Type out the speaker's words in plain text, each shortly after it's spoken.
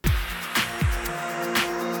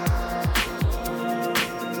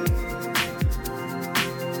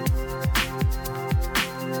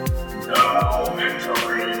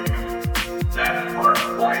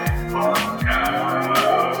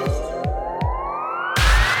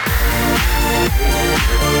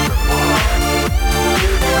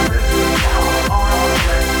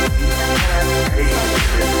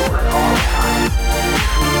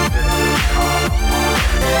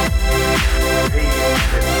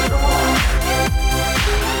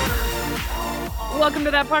Welcome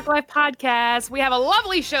to That Park Life Podcast. We have a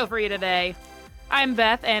lovely show for you today. I'm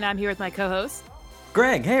Beth, and I'm here with my co-host,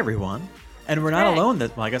 Greg. Hey, everyone. And we're not alone.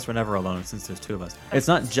 Well, I guess we're never alone since there's two of us. It's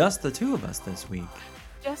not just the two of us this week.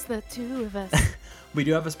 Just the two of us. We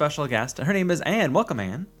do have a special guest. Her name is Anne. Welcome,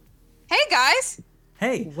 Anne. Hey, guys.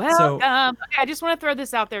 Hey. Welcome. Okay, I just want to throw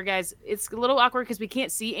this out there, guys. It's a little awkward because we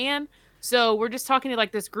can't see Anne, so we're just talking to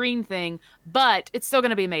like this green thing, but it's still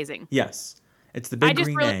going to be amazing. Yes. It's the big green A. I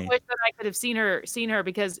just really wish that I could have seen her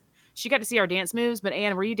because she got to see our dance moves. But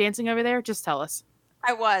Anne, were you dancing over there? Just tell us.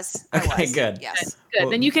 I was. Okay, good. Yes. Good.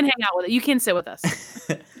 Well, then you can hang out with it. You can sit with us.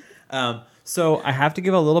 So I have to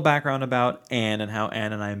give a little background about Anne and how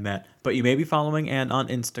Anne and I met. But you may be following Anne on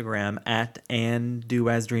Instagram at Anne Do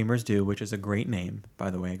As Dreamers Do, which is a great name,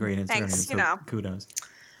 by the way. A great Instagram Thanks, name. So kudos.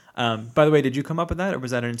 By the way, did you come up with that, or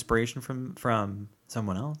was that an inspiration from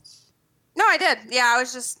someone else? No, I did. Yeah,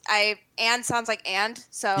 Anne sounds like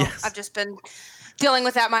so yes. I've just been dealing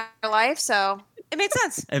with that my life, so it made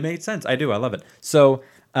sense. It made sense. I do. I love it. So,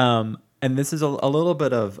 and this is a little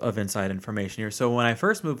bit of inside information here. So when I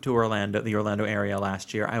first moved to the Orlando area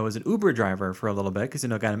last year, I was an Uber driver for a little bit because,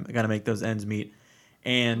 got to make those ends meet.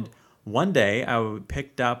 And one day I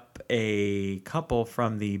picked up a couple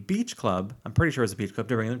from the beach club. I'm pretty sure it was a beach club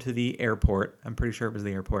to bring them to the airport. I'm pretty sure it was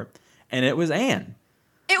the airport. And it was Anne.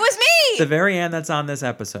 It was me! The very Anne that's on this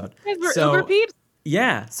episode. Uber peeps?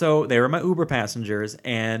 Yeah, so they were my Uber passengers,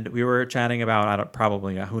 and we were chatting about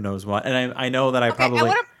who knows what. And I know that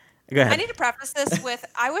Go ahead. I need to preface this with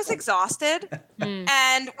I was exhausted,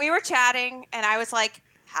 and we were chatting, and I was like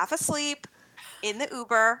half asleep in the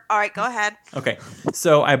Uber. All right, go ahead. Okay,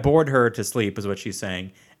 so I bored her to sleep, is what she's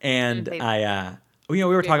saying, and we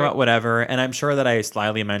were talking about whatever, and I'm sure that I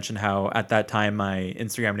slyly mentioned how at that time my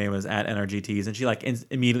Instagram name was @NRGTs, and she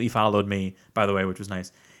immediately followed me, by the way, which was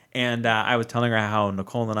nice. And I was telling her how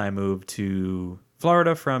Nicole and I moved to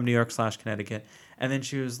Florida from New York/Connecticut. And then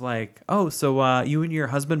she was like, oh, so you and your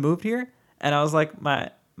husband moved here? And I was like,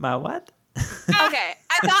 my what? Okay.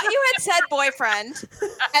 I thought you had said boyfriend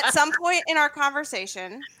at some point in our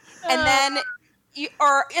conversation. And then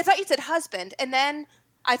I thought you said husband. And then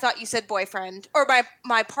I thought you said boyfriend or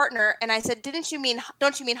my partner. And I said, don't you mean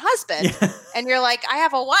husband? Yeah. And you're like, I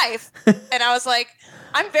have a wife. And I was like,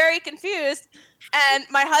 I'm very confused. And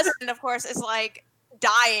my husband, of course, is like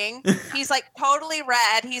dying. He's like totally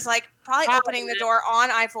red. He's like probably opening the door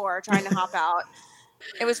on I-4 trying to hop out.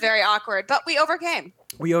 It was very awkward, but we overcame.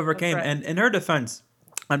 Right. And in her defense,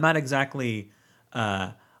 I'm not exactly,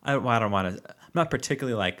 I'm not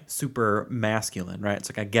particularly like super masculine, right? It's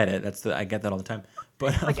like, I get it. I get that all the time.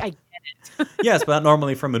 But I get it. Yes, but not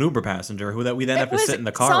normally from an Uber passenger who we then have to sit in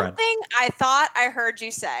the car. Something I thought I heard you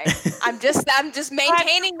say. I'm just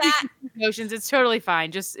maintaining that. Emotions. It's totally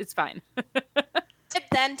fine. It's fine.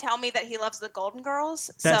 Then tell me that he loves the Golden Girls.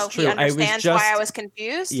 That's so true. He understands why I was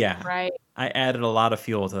confused. Yeah. Right. I added a lot of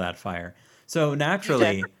fuel to that fire. So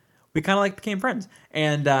naturally, we kind of became friends.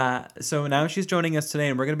 And so now she's joining us today,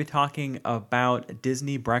 and we're going to be talking about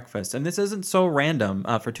Disney breakfast. And this isn't so random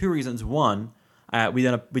for two reasons. One, we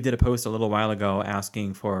did a post a little while ago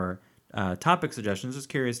asking for topic suggestions. Just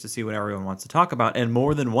curious to see what everyone wants to talk about. And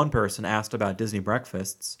more than one person asked about Disney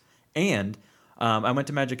breakfasts. And I went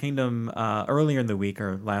to Magic Kingdom earlier in the week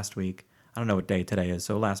or last week. I don't know what day today is,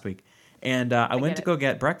 so last week. And I went to go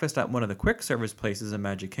get breakfast at one of the quick service places in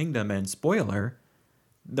Magic Kingdom. And spoiler,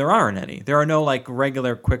 there aren't any. There are no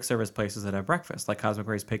regular quick service places that have breakfast. Like Cosmic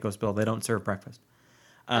Race, Pecos Bill, they don't serve breakfast.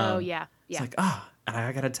 Yeah. It's like, and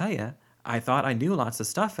I got to tell you, I thought I knew lots of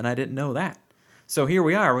stuff, and I didn't know that. So here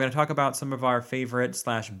we are. We're going to talk about some of our favorite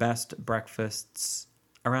 / best breakfasts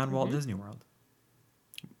around Walt Disney World.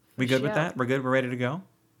 We good with that? We're good? We're ready to go?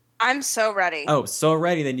 I'm so ready. Oh, so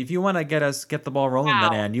ready. Then if you want to get the ball rolling,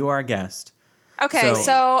 then Anne, you are a guest. Okay,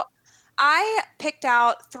 so I picked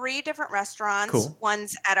out 3 different restaurants. Cool.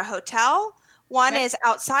 One's at a hotel, one is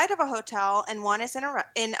outside of a hotel, and one is in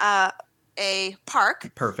a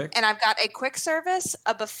park. Perfect. And I've got a quick service,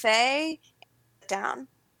 a buffet, down.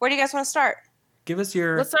 Where do you guys want to start? Give us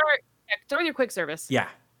your... Let's start with your quick service. Yeah.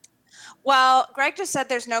 Well, Greg just said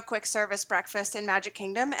there's no quick service breakfast in Magic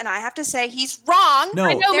Kingdom, and I have to say he's wrong. No.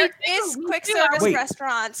 I know there is quick service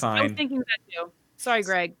restaurants. Fine. I was thinking that too. Sorry,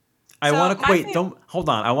 Greg. I want to wait. Don't hold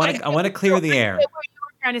on. I want to clear the air.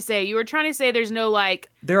 trying to say? You were trying to say there's no like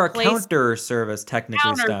There are place- counter service technically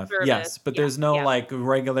Counter stuff. service. Yes, but Yeah, there's no yeah. like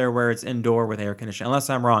regular where it's indoor with air conditioning. Unless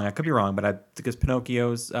I'm wrong. I could be wrong, but because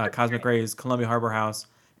Pinocchio's, Cosmic Rays, Columbia Harbor House,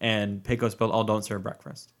 and Pecos Bill all don't serve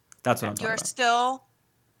breakfast. That's what I'm talking You're about. still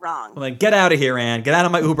wrong. Well, then get out of here, Ann. Get out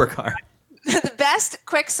of my Uber car. The best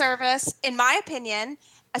quick service, in my opinion,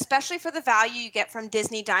 especially for the value you get from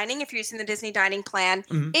Disney Dining, if you're using the Disney Dining plan,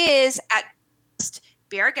 is at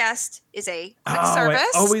Be Our Guest is a quick service.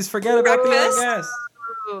 I always forget about Be Our Breakfast.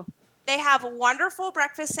 Guest. They have wonderful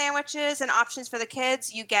breakfast sandwiches and options for the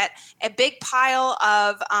kids. You get a big pile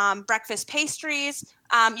of breakfast pastries.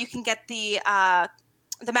 You can get the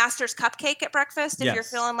Master's Cupcake at breakfast if you're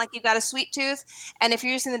Yes. feeling like you've got a sweet tooth. And if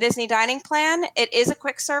you're using the Disney Dining plan, it is a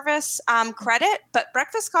quick service credit, but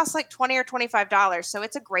breakfast costs like $20 or $25, so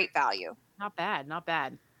it's a great value. Not bad, not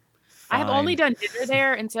bad. I have only done dinner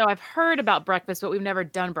there, and so I've heard about breakfast, but we've never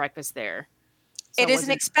done breakfast there. So It is an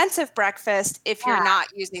wasn't- expensive breakfast if you're Yeah. not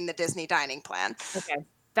using the Disney Dining plan. Okay,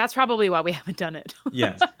 that's probably why we haven't done it.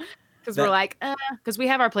 Yeah. Because That- we're like, because we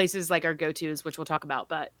have our places like our go-tos, which we'll talk about.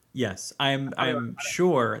 But Yes, I'm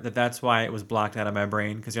sure that's why it was blocked out of my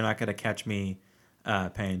brain, because you're not going to catch me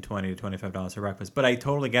paying $20 to $25 for breakfast. But I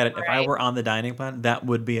totally get it. If I Right. were on the dining plan, that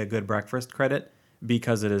would be a good breakfast credit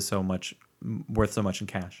because it is so much worth so much in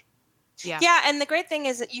cash. Yeah, and the great thing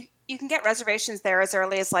is that you can get reservations there as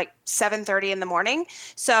early as like 7:30 in the morning.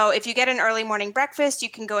 So if you get an early morning breakfast, you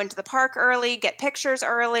can go into the park early, get pictures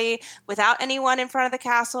early without anyone in front of the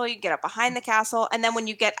castle. You can get up behind the castle, and then when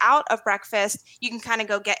you get out of breakfast, you can kind of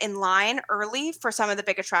go get in line early for some of the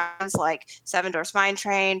big attractions like Seven Dwarfs Mine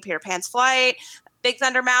Train, Peter Pan's Flight, Big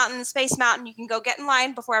Thunder Mountain, Space Mountain. You can go get in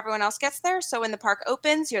line before everyone else gets there. So when the park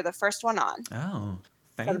opens, you're the first one on. Oh,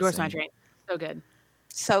 Seven Dwarfs Mine fancy. Train, so good.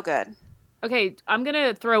 So good. Okay, I'm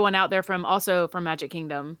gonna throw one out there from Magic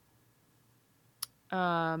Kingdom.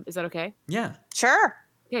 Is that okay? Yeah. Sure.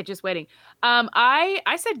 Okay, just waiting.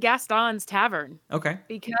 I said Gaston's Tavern Okay.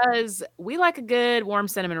 because we like a good warm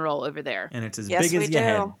cinnamon roll over there. And it's as Yes, big we as your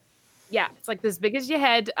head. do. Yeah, it's like as big as your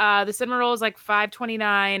head. The cinnamon roll is like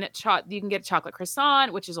 $5.29. You can get a chocolate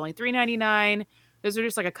croissant, which is only $3.99. Those are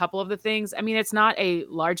just like a couple of the things. I mean, it's not a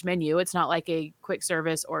large menu. It's not like a quick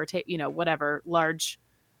service or whatever large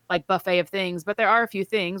like buffet of things. But there are a few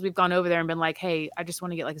things. We've gone over there and been like, hey, I just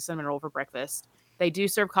want to get like a cinnamon roll for breakfast. They do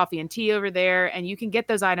serve coffee and tea over there, and you can get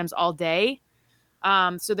those items all day.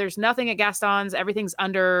 So there's nothing at Gaston's. Everything's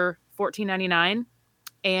under $14.99.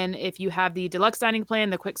 And if you have the deluxe dining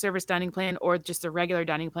plan, the quick service dining plan, or just the regular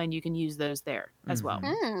dining plan, you can use those there as well.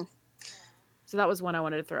 Mm, So that was one I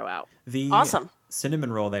wanted to throw out. The awesome.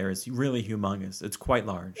 cinnamon roll there is really humongous. It's quite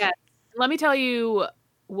large. Yeah. Let me tell you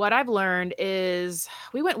what I've learned is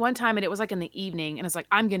we went one time and it was like in the evening and it's like,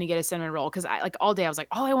 I'm going to get a cinnamon roll. Cause I like all day I was like,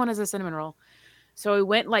 all I want is a cinnamon roll. So we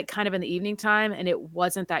went like kind of in the evening time and it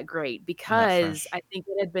wasn't that great because fresh. I think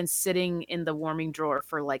it had been sitting in the warming drawer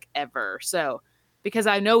for like ever. So because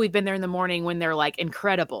I know we've been there in the morning when they're like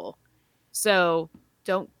incredible. So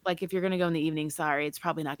don't like if you're going to go in the evening, sorry, it's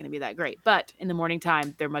probably not going to be that great. But in the morning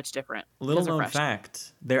time, they're much different. Little Those are known fresh.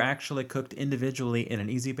 fact, they're actually cooked individually in an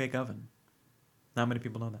easy bake oven. Not many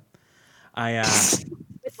people know that. I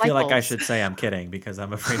With feel light like I bulbs. should say I'm kidding because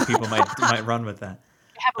I'm afraid people might run with that.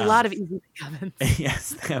 They have a lot of easy bake ovens.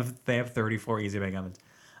 Yes, they have 34 easy bake ovens.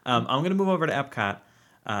 I'm going to move over to Epcot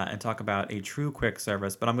and talk about a true quick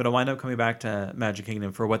service, but I'm going to wind up coming back to Magic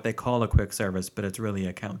Kingdom for what they call a quick service, but it's really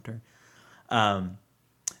a counter.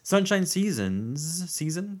 Sunshine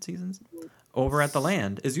Seasons over at the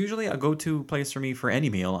Land is usually a go-to place for me for any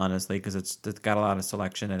meal, honestly, because it's got a lot of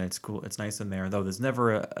selection and it's cool. It's nice in there, though there's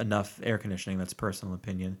never enough air conditioning. That's personal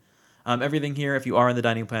opinion. Everything here, if you are in the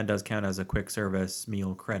dining plan, does count as a quick service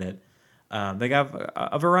meal credit. They have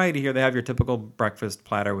a variety here. They have your typical breakfast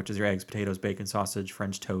platter, which is your eggs, potatoes, bacon, sausage,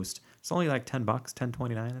 French toast. It's only like $10,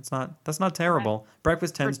 $10.29. That's not terrible.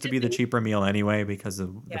 Breakfast tends to be the cheaper meal anyway because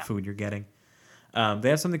of the food you're getting. They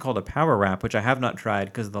have something called a power wrap, which I have not tried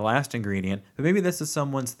because of the last ingredient, but maybe this is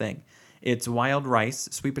someone's thing. It's wild rice,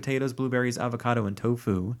 sweet potatoes, blueberries, avocado, and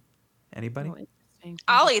tofu. Anybody? Oh, interesting.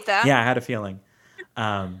 I'll eat that. Yeah, I had a feeling.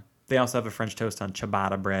 They also have a French toast on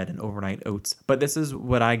ciabatta bread and overnight oats. But this is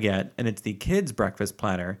what I get, and it's the kids' breakfast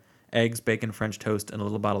platter: eggs, bacon, French toast, and a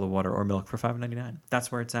little bottle of water or milk for $5.99.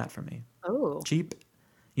 That's where it's at for me. Oh, Cheap.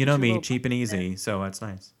 You know me, little cheap and easy, so that's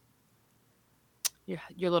nice.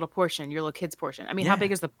 your little portion, your little kid's portion. I mean, how Yeah.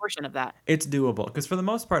 big is the portion of that? It's doable because for the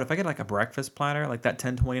most part, if I get like a breakfast platter, like that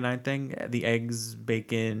 $10.29 thing, the eggs,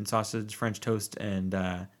 bacon, sausage, French toast, and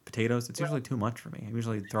potatoes, it's usually too much for me. I'm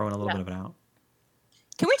usually throwing a little bit of it out.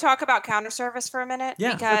 Can we talk about counter service for a minute?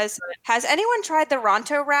 Yeah. Because has anyone tried the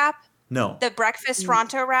Ronto wrap No. The breakfast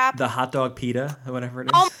Ronto wrap. The hot dog pita, or whatever it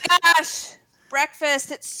is. Oh my gosh.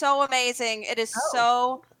 Breakfast. It's so amazing. It is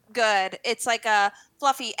so good. It's like a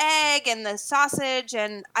fluffy egg and the sausage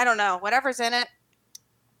and I don't know, whatever's in it.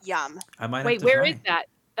 Yum. I might Wait, have to where try. is that?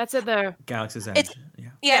 That's at the Galaxy's Edge. It's- Yeah.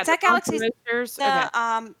 Yeah, it's the at Galaxy's Roasters. the,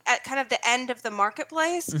 Okay. at kind of the end of the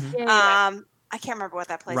marketplace. Mhm. Yeah. I can't remember what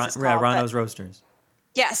that place is Yeah, called. but- Rondo's Roasters.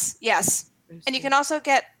 Yes. And you can also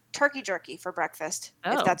get turkey jerky for breakfast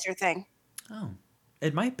Oh. if that's your thing. Oh,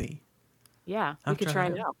 it might be. Yeah, I'll we could try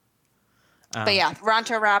try it it out. But yeah,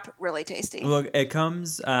 Ronto wrap, really tasty. Look, it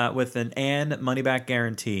comes with an and money back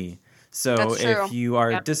guarantee. So That's true. if you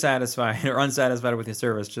are Yep. dissatisfied or unsatisfied with your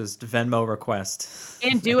service, just Venmo request.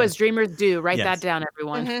 And do as dreamers do. Write Yes. that down,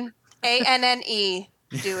 everyone. ANNE.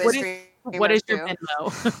 Do as What is- dreamers What is your do.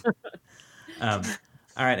 Venmo?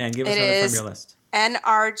 All right, and give us It another is- from your list.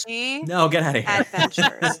 NRG No, get out of here.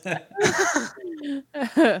 Adventures.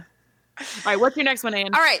 All right, what's your next one,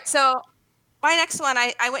 Anne? All right, so my next one,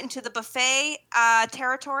 I went into the buffet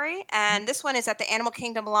territory, and this one is at the Animal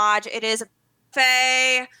Kingdom Lodge. It is a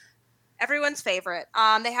buffet, everyone's favorite.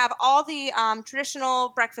 They have all the traditional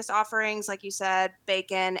breakfast offerings, like you said,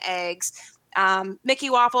 bacon, eggs, Mickey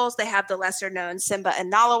waffles. They have the lesser known Simba and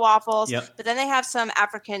Nala waffles, Yep. but then they have some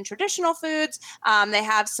African traditional foods. They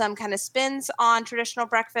have some kind of spins on traditional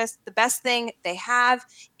breakfast. The best thing they have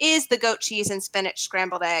is the goat cheese and spinach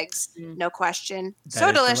scrambled eggs. Mm. No question. That So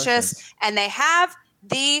is delicious. And they have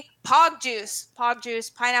the Pog Juice,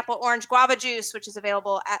 pineapple, orange, guava juice, which is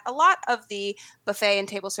available at a lot of the buffet and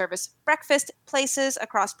table service breakfast places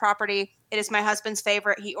across property. It is my husband's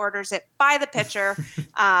favorite. He orders it by the pitcher.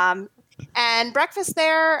 And breakfast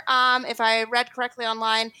there, if I read correctly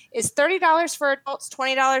online, is $30 for adults,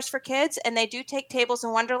 $20 for kids. And they do take Tables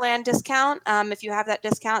in Wonderland discount. If you have that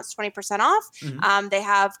discount, it's 20% off. Mhm. They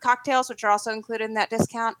have cocktails, which are also included in that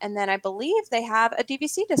discount. And then I believe they have a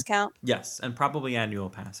DVC discount. Yes, and probably annual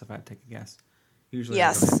pass if I had to take a guess. Usually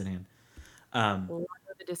Yes. they go hand in hand. What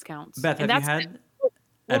are the discounts? Beth, And have you that's had what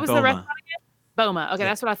at was the Boma? restaurant again? Boma. Okay, Yeah.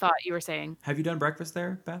 that's what I thought you were saying. Have you done breakfast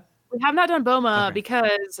there, Beth? We have not done Boma Okay.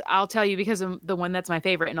 because I'll tell you because of the one that's my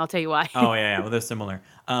favorite, and I'll tell you why. Oh yeah, well they're similar.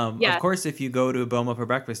 Yeah. Of course, if you go to Boma for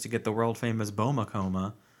breakfast, you get the world famous Boma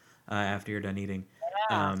Coma after you're done eating.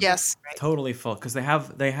 Yes. Totally full because they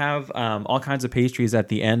have all kinds of pastries at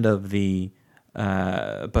the end of the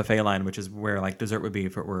buffet line, which is where like dessert would be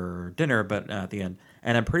if it were dinner, but at the end.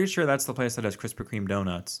 And I'm pretty sure that's the place that has Krispy Kreme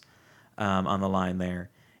donuts on the line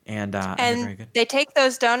there, and they're very And good. they take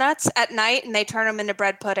those donuts at night and they turn them into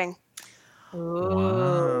bread pudding.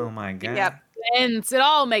 Oh my god! Yep. Sense. It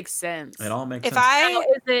all makes sense. It all makes If sense. Now,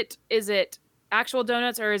 I is it actual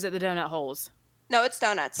donuts or is it the donut holes? no, it's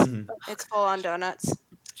donuts. Mhm. It's full on donuts.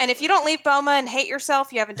 And if you don't leave Boma and hate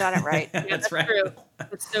yourself, you haven't done it right. That's right. true.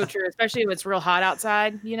 It's so true, especially if it's real hot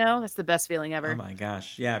outside. You know, that's the best feeling ever. Oh my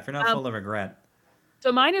gosh! Yeah, if you're not full of regret.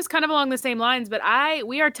 So mine is kind of along the same lines, but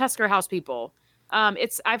we are Tusker House people.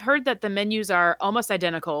 I've heard that the menus are almost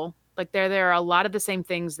identical. Like there are a lot of the same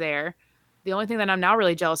things there. The only thing that I'm now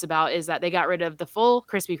really jealous about is that they got rid of the full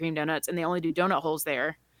Krispy Kreme donuts and they only do donut holes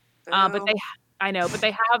there. But Boo. I know, but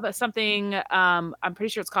they have something. I'm pretty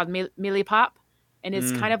sure it's called mealy pop, and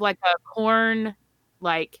it's kind of like a corn,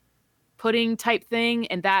 like pudding type thing,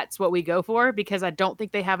 and that's what we go for because I don't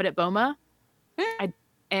think they have it at Boma.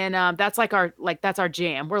 That's that's our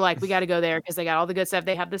jam. We're like, we got to go there because they got all the good stuff.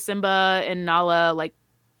 They have the Simba and Nala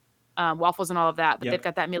waffles and all of that, but Yep. they've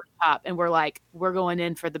got that mealy pop, and we're like, we're going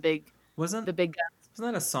in for the big Wasn't guns.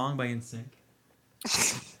 that a song by NSYNC?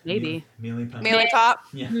 Maybe Mealy Pop. Mealy Pop.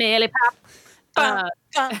 Yeah. mealy pop.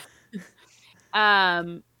 Uh,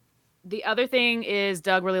 The other thing is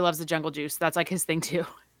Doug really loves the jungle juice. That's like his thing too.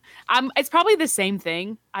 It's probably the same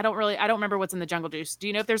thing. I don't remember what's in the jungle juice. Do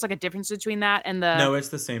you know if there's like a difference between that and the? No, it's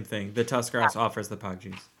the same thing. The Tusker House offers the Pog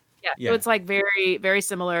juice. Yeah. Yeah. So it's like very, very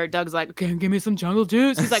similar. Doug's like, okay, give me some jungle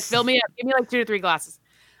juice. He's like, fill me up. Give me like 2 to 3 glasses.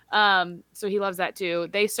 So he loves that too.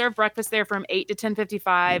 They serve breakfast there from 8 to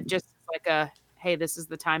 10:55. Just like hey, this is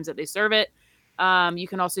the times that they serve it. You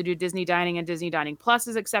can also do Disney Dining, and Disney Dining Plus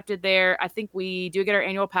is accepted there. I think we do get our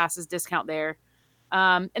annual passes discount there.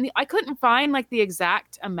 I couldn't find like the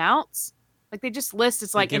exact amounts. Like they just list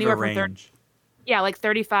it's They like give anywhere a from 30, range. like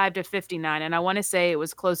 35 to 59, and I want to say it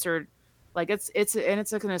was closer. Like it's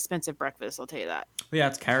like an expensive breakfast. I'll tell you that. Well, yeah,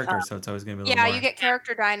 it's character, so it's always gonna be a little yeah, more. you get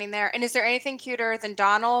character dining there. And is there anything cuter than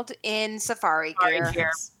Donald in safari Safari gear?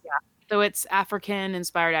 gear. So it's African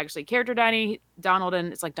inspired, actually. Character dining, Donald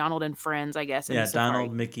and it's like Donald and Friends, I guess. in Yeah, the safari.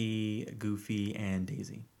 Donald, Mickey, Goofy, and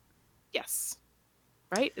Daisy. Yes.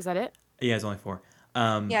 Right? Is that it? Yeah, it's only 4.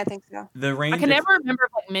 Yeah, I think so. The range. I can never remember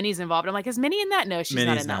if like Minnie's involved. I'm like, is Minnie in that? No, she's not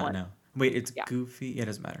Minnie's in that not. one. No. Wait, it's Yeah. Goofy? Yeah, it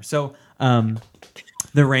doesn't matter. So,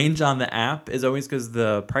 the range on the app is always because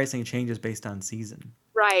the pricing changes based on season.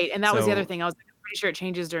 Right, and that was the other So- thing. I was like, I'm pretty sure it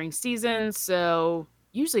changes during seasons. So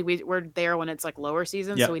usually we're there when it's like lower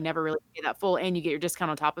season, Yep. so we never really pay that full, and you get your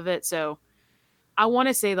discount on top of it. So I want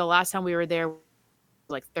to say the last time we were there, was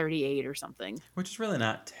like 38 or something. Which is really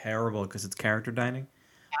not terrible because it's character dining.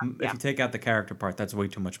 If yeah. you take out the character part, that's way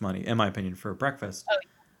too much money, in my opinion, for breakfast.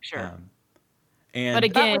 Sure. And But But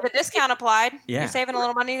again, with the discount applied, Yeah. you're saving a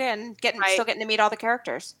little money and Right. still getting to meet all the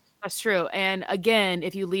characters. that's true. And again,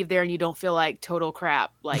 if you leave there and you don't feel like total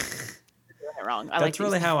crap, like you're doing it wrong. that's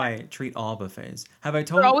really how I treat all buffets. Have I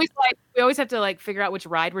told We're you? always like we always have to like figure out which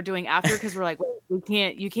ride we're doing after because we're like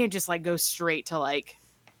wait, you can't just like go straight to like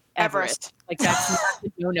Everest. Like that's not,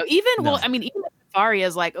 no. Even No. I mean even the safari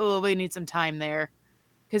is like, oh, we need some time there.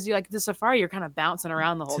 Because you like the safari, you're kind of bouncing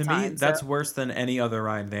around the whole To time. me, that's worse than any other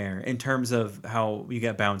ride there in terms of how you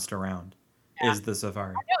get bounced around. Yeah. Is the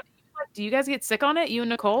safari? Do you guys get sick on it? You and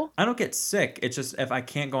Nicole? I don't get sick. It's just if I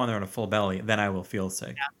can't go on there on a full belly, then I will feel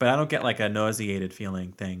sick. But I don't get like a nauseated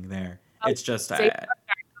feeling thing there. It's just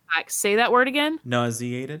Say that word again.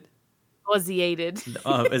 nauseated. Nauseated.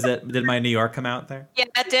 Oh, did my New York come out there? Yeah,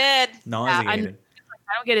 it did. Nauseated.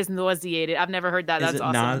 I don't get as nauseated. I've never heard that. Is That's it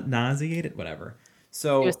awesome. nauseated? Whatever. Do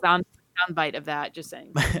So a sound bite of that. Just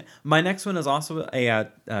saying. my next one is also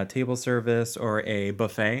a table service or a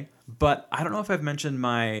buffet, but I don't know if I've mentioned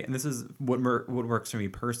and this is what works for me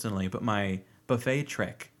personally, but my buffet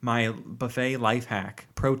trick, my buffet life hack,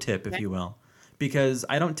 pro tip, if you will, because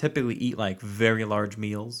I don't typically eat like very large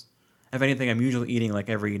meals. If anything, I'm usually eating like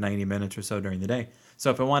every 90 minutes or so during the day.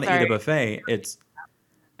 So if I want to eat a buffet,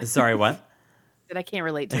 sorry, what? I can't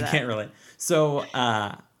relate to that. I can't relate. So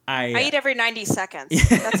I eat every 90 seconds.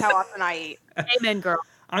 That's how often I eat. Amen, girl.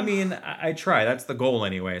 I mean, I try. That's the goal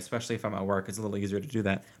anyway, especially if I'm at work. It's a little easier to do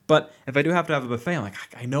that. But if I do have to have a buffet, I'm like,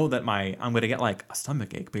 I know that I'm going to get like a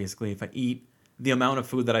stomach ache, basically, if I eat the amount of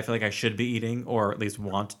food that I feel like I should be eating or at least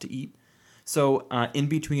want to eat. So in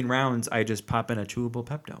between rounds, I just pop in a chewable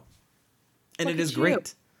Pepto. And Look it is at you.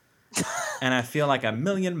 great. And I feel like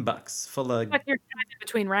 $1,000,000 full of, Like you're kind of in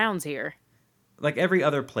between rounds here. like every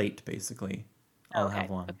other plate, basically. I'll Okay, have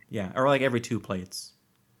one. okay. Yeah. Or like every 2 plates.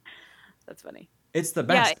 That's funny. It's the Yeah.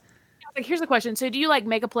 best. Like here's the question. So do you like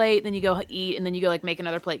make a plate, then you go eat, and then you go like make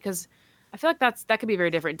another plate? Because I feel like that could be very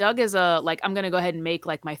different. Doug is like I'm gonna go ahead and make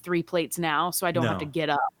like my 3 plates now, so I don't have to No. get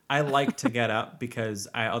up. I like to get up because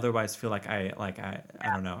I otherwise feel like I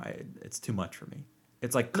don't know. It's too much for me.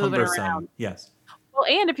 It's like Moving cumbersome. around. Yes. Well,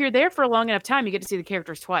 and if you're there for a long enough time, you get to see the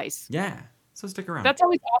characters twice. Yeah. So stick around. That's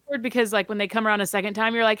always awkward because like when they come around a second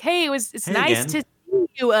time, you're like, hey, it's Hey nice again. to see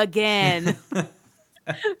you again.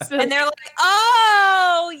 So And they're like,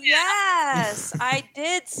 oh, yes, I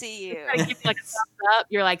did see you. try to give you like a thumbs up.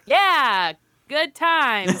 You're like, yeah, good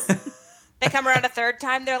times. They come around a third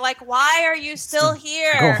time. They're like, why are you still Go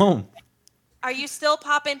here? home. Are you still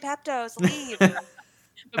popping Peptos? Leave.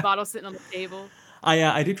 The bottle sitting on the table.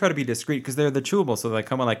 I do try to be discreet because they're the chewable, so they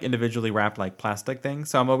come on like individually wrapped like plastic things.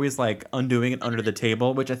 So I'm always like undoing it under the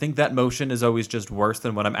table, which I think that motion is always just worse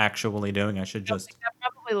than what I'm actually doing. I should just.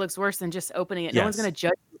 That probably looks worse than just opening it. No one's Yes. gonna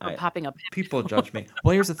judge you for I- popping up. People judge me.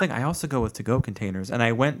 Well, here's the thing. I also go with to-go containers, and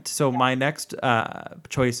I went. So my next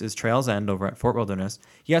choice is Trails End over at Fort Wilderness.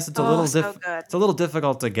 Yes, it's a little so good. it's a little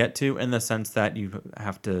difficult to get to in the sense that you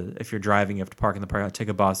have to, if you're driving, you have to park in the parking lot, take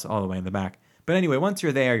a bus all the way in the back. But anyway, once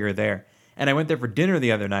you're there, you're there. And I went there for dinner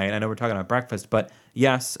the other night. I know we're talking about breakfast, but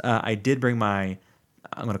yes, I did bring I'm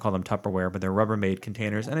going to call them Tupperware, but they're Rubbermaid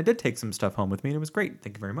containers, and I did take some stuff home with me, and it was great.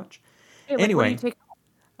 Thank you very much. Hey, like, what do Anyway. you take-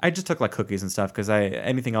 I just took like cookies and stuff because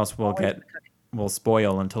anything else will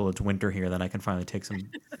spoil until it's winter here. Then I can finally take some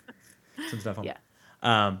stuff home.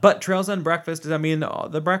 Yeah. But Trails End breakfast is, I mean,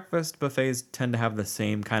 the breakfast buffets tend to have the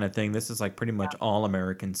same kind of thing. This is like pretty much all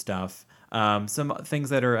American stuff. Some things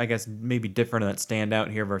that are, I guess, maybe different that stand out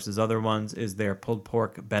here versus other ones is their pulled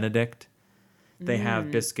pork Benedict. They have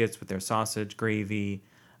biscuits with their sausage, gravy.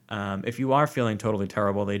 If you are feeling totally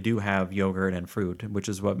terrible, they do have yogurt and fruit, which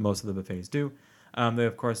is what most of the buffets do. They,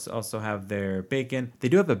 of course, also have their bacon. They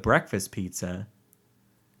do have a breakfast pizza,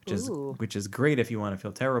 Ooh. which is great if you want to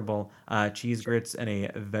feel terrible. Cheese grits and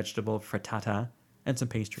a vegetable frittata and some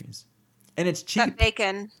pastries. And it's cheap. That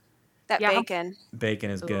bacon. Yeah. Bacon. Bacon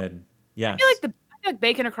is good. Yes. I feel like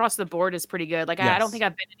bacon across the board is pretty good. Like I don't Yes. think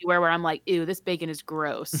I've been anywhere where I'm like, ew, this bacon is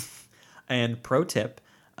gross. And pro tip,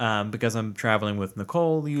 because I'm traveling with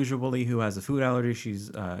Nicole usually, who has a food allergy, she's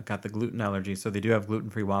got the gluten allergy, so they do have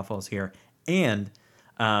gluten-free waffles here. And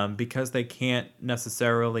because they can't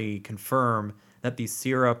necessarily confirm that the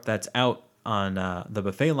syrup that's out the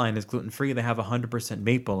buffet line is gluten free. They have 100%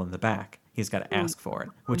 maple in the back. He's got to ask for it,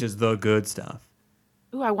 which is the good stuff.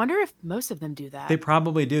 Ooh, I wonder if most of them do that. They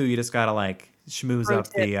probably do. You just got to like schmooze Pro up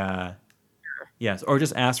tip. the yes, or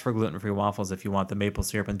just ask for gluten free waffles if you want the maple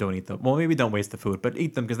syrup and don't eat them. Well, maybe don't waste the food, but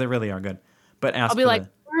eat them because they really are good. But ask I'll be for like, the,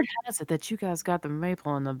 word has it that you guys got the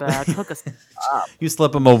maple in the back. Hook us up, you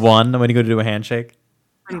slip them a 1 when you go to do a handshake.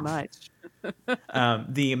 pretty much.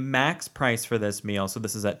 The max price for this meal, so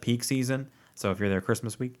this is at peak season, so if you're there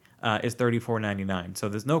Christmas week, is $34.99. So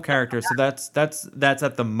there's no characters, so that's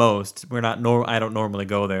at the most. We're not I don't normally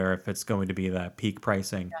go there if it's going to be that peak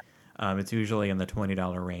pricing. It's usually in the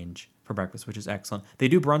 $20 range for breakfast, which is excellent. They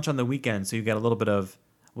do brunch on the weekend, so you get a little bit of,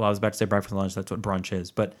 well, I was about to say breakfast and lunch. That's what brunch is,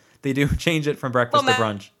 but they do change it from breakfast to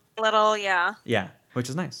brunch. Little, yeah. Yeah, which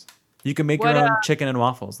is nice. You can make What, your own chicken and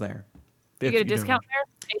waffles there. You if get a you do discount brunch.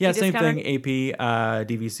 there? Yeah, AP same discount thing. there? AP,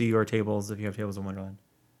 DVC, or tables if you have tables in Wonderland.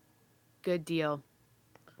 Good deal.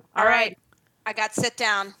 All right. I got sit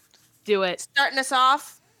down. Do it. Starting us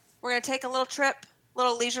off, we're going to take a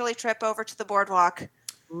little leisurely trip over to the boardwalk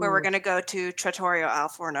where we're Ooh. going to go to Trattoria Al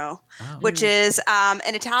Forno, Oh. which is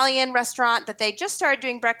an Italian restaurant that they just started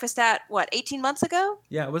doing breakfast at, 18 months ago?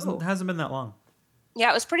 Yeah, it hasn't been that long.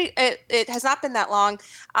 Yeah, it was it has not been that long.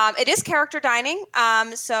 It is character dining.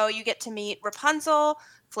 So you get to meet Rapunzel,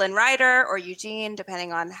 Flynn Rider, or Eugene,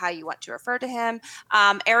 depending on how you want to refer to him,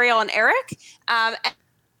 Ariel and Eric. And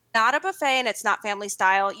not a buffet, and it's not family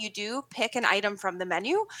style. You do pick an item from the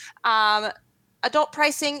menu. Adult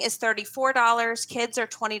pricing is $34. Kids are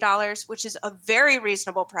 $20, which is a very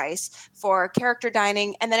reasonable price for character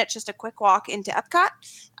dining. And then it's just a quick walk into Epcot.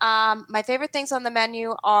 My favorite things on the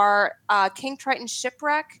menu are King Triton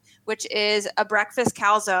Shipwreck, which is a breakfast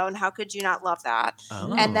calzone. How could you not love that?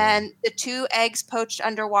 Oh. And then the 2 eggs poached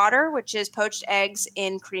underwater, which is poached eggs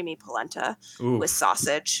in creamy polenta Ooh. with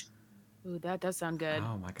sausage. Ooh, that does sound good.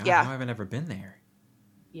 Oh my god! Yeah. How have I never been there?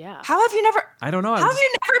 Yeah. How have you never? I don't know. How have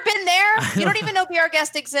you never been there? You don't even know Be Our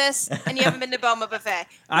Guest exists, and you haven't been to Boma Buffet.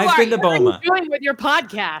 I've been to What are Boma. you doing with your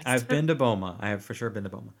podcast? I've been to Boma. I have for sure been to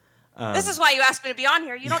Boma. This is why you asked me to be on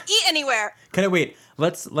here. You don't eat anywhere. Can I wait?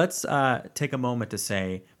 Let's take a moment to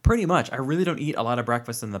say, pretty much, I really don't eat a lot of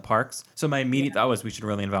breakfast in the parks. So my immediate thought was we should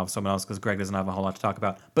really involve someone else because Greg doesn't have a whole lot to talk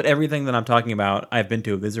about. But everything that I'm talking about, I've been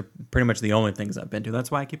to. These are pretty much the only things I've been to.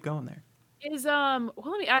 That's why I keep going there. Is well,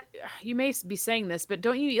 let me. You may be saying this, but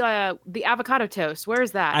don't you the avocado toast? Where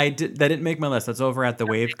is that? That didn't make my list. That's over at the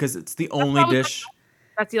Wave because it's the only dish.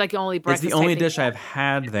 That's the only It's breakfast. the only type thing. dish I've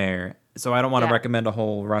had there. So I don't want to Yeah. recommend a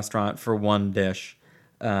whole restaurant for one dish,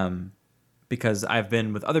 because I've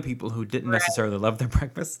been with other people who didn't necessarily love their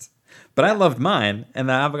breakfast, but I loved mine, and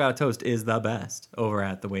the avocado toast is the best over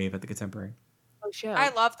at the Wave at the Contemporary. Oh, show. I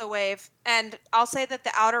love the Wave, and I'll say that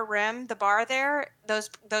the Outer Rim, the bar there, those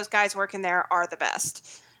guys working there are the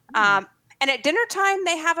best. And at dinner time,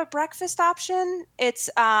 they have a breakfast option. It's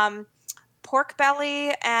pork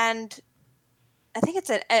belly and I think it's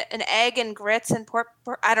an egg and grits and pork.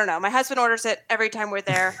 I don't know. My husband orders it every time we're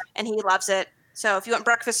there, and he loves it. So if you want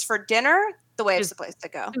breakfast for dinner, the Wave's the place to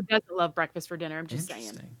go. Who doesn't love breakfast for dinner? I'm just saying.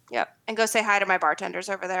 Interesting. Yep. And go say hi to my bartenders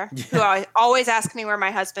over there, who always ask me where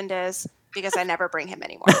my husband is because I never bring him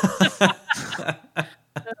anymore.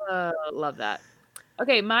 Love that.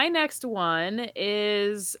 Okay, my next one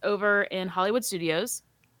is over in Hollywood Studios,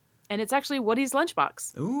 and it's actually Woody's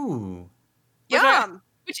Lunchbox. Ooh. Yum.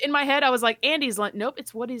 Which in my head I was like, Andy's lunch. Nope,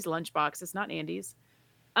 it's Woody's Lunchbox. It's not Andy's.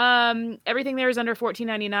 Everything there is under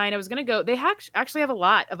 $14.99. I was gonna go. They actually have a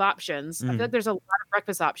lot of options. I feel like there's a lot of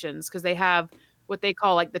breakfast options because they have what they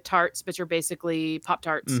call like the tarts, which are basically Pop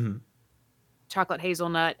Tarts, chocolate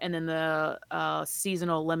hazelnut, and then the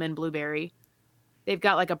seasonal lemon blueberry. They've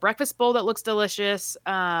got like a breakfast bowl that looks delicious.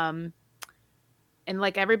 And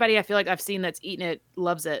like everybody I feel like I've seen that's eaten it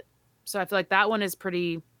loves it. So I feel like that one is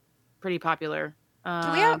pretty popular.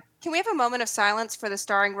 Can we have a moment of silence for the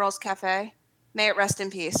Starring Rolls Cafe? May it rest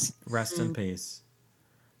in peace. Rest in peace.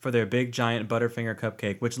 For their big giant Butterfinger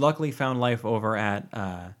cupcake, which luckily found life over at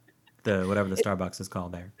the whatever the Starbucks is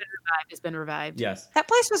called there. It's been revived. Yes. That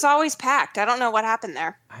place was always packed. I don't know what happened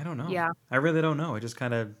there. I don't know. Yeah. I really don't know. It just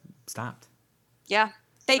kind of stopped. Yeah.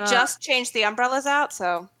 They just changed the umbrellas out,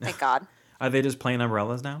 so thank God. Are they just plain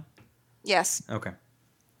umbrellas now? Yes. Okay.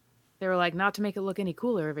 They were like, not to make it look any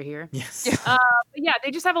cooler over here. Yes. But yeah, they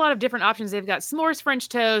just have a lot of different options. They've got s'mores French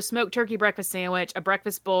toast, smoked turkey breakfast sandwich, a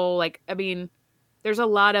breakfast bowl. Like, I mean, there's a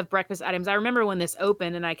lot of breakfast items. I remember when this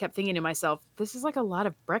opened and I kept thinking to myself, this is like a lot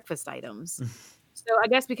of breakfast items. So I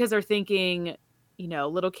guess because they're thinking, you know,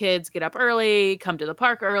 little kids get up early, come to the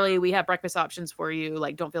park early. We have breakfast options for you.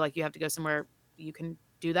 Like, don't feel like you have to go somewhere. You can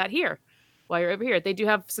do that here. while you're over here. They do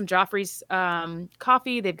have some Joffrey's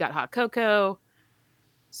coffee. They've got hot cocoa.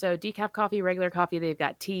 So decaf coffee, regular coffee. They've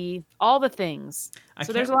got tea, all the things.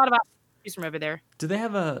 So there's a lot of options from over there. Do they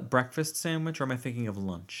have a breakfast sandwich, or am I thinking of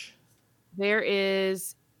lunch? There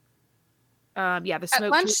is, the smoked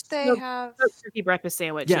At lunch they have smoked turkey breakfast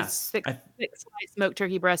sandwich. Yes, Thick sliced smoked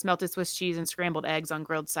turkey breast, melted Swiss cheese, and scrambled eggs on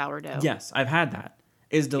grilled sourdough. Yes, I've had that.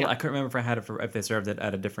 I couldn't remember if I had it if they served it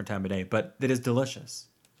at a different time of day, but it is delicious.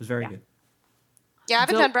 It was very good. Yeah, I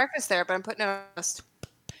haven't done breakfast there, but I'm putting it on the list.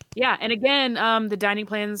 Yeah, and again, the dining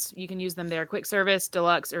plans, you can use them there. Quick service,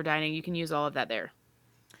 deluxe, or dining, you can use all of that there.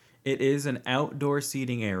 It is an outdoor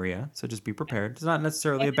seating area, so just be prepared. It's not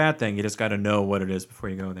necessarily a bad thing. You just got to know what it is before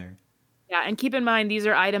you go there. Yeah, and keep in mind, these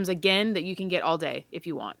are items, again, that you can get all day if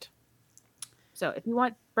you want. So if you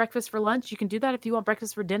want breakfast for lunch, you can do that. If you want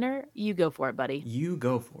breakfast for dinner, you go for it, buddy. You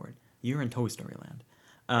go for it. You're in Toy Story Land.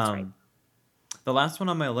 That's right. The last one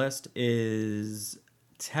on my list is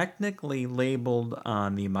technically labeled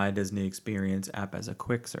on the My Disney Experience app as a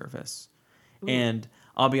quick service. Ooh. And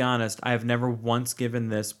I'll be honest, I've never once given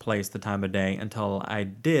this place the time of day until I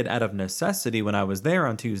did out of necessity when I was there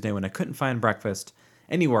on Tuesday when I couldn't find breakfast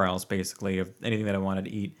anywhere else, basically, of anything that I wanted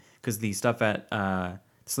to eat. Because the stuff at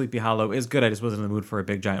Sleepy Hollow is good. I just wasn't in the mood for a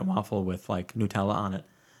big giant waffle with like Nutella on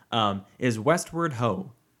it. Is Westward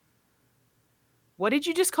Ho. What did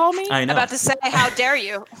you just call me? I know. I'm about to say, how dare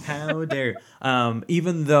you? How dare you?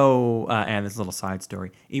 Even though, and this is a little side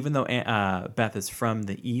story, even though Beth is from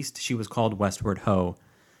the East, she was called Westward Ho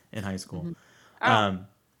in high school. Mm-hmm.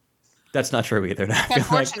 That's not true either.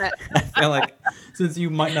 Unfortunate. I feel like, since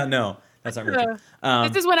you might not know, that's not really true.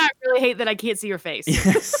 This is when I really hate that I can't see your face.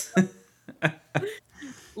 Yes.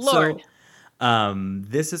 Lord. So,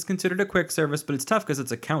 this is considered a quick service, but it's tough because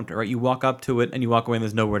it's a counter, right? You walk up to it and you walk away and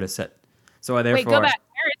there's nowhere to sit. So I therefore. Wait, go back.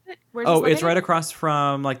 Where is it? It's right across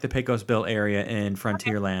from like the Pecos Bill area in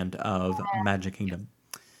Frontierland of Magic Kingdom.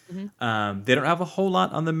 Mm-hmm. They don't have a whole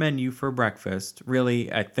lot on the menu for breakfast.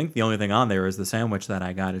 Really, I think the only thing on there is the sandwich that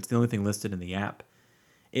I got. It's the only thing listed in the app.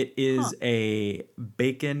 It is a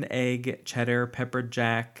bacon, egg, cheddar, pepper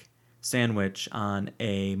jack sandwich on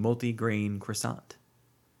a multi-grain croissant.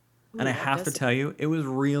 Ooh, and I have to tell you, it was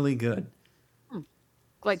really good.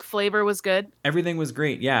 Like flavor was good? Everything was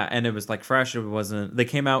great, yeah. And it was like fresh. It wasn't, they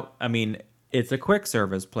came out, I mean, it's a quick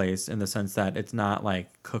service place in the sense that it's not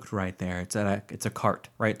like cooked right there. It's a cart,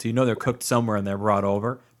 right? So you know they're cooked somewhere and they're brought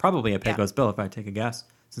over. Probably at Pecos Bill, if I take a guess,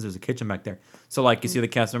 since there's a kitchen back there. So like you see the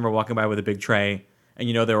cast member walking by with a big tray, and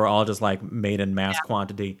you know they were all just like made in mass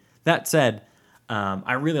quantity. That said,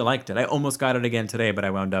 I really liked it. I almost got it again today, but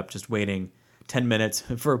I wound up just waiting 10 minutes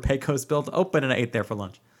for Pecos Bill to open, and I ate there for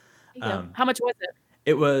lunch. How much was it?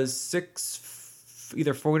 It was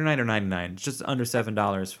either $49 or $99, just under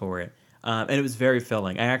 $7 for it. And it was very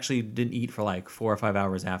filling. I actually didn't eat for like 4 or 5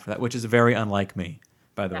 hours after that, which is very unlike me,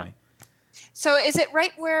 by the way. So is it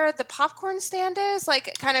right where the popcorn stand is?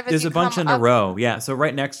 Like kind of as There's you a bunch come in a up? row. Yeah. So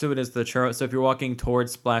right next to it is the churro. So if you're walking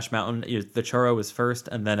towards Splash Mountain, the churro is first,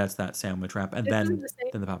 and then it's that sandwich wrap, and then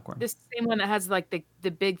the popcorn. This same one that has like the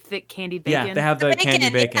big thick candied bacon. Yeah, they have the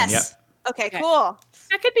candied bacon. Yes. Yep. Okay, cool.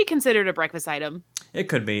 That could be considered a breakfast item. It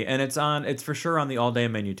could be, and it's for sure on the all day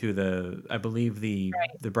menu too. I believe the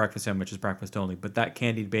breakfast sandwich is breakfast only, but that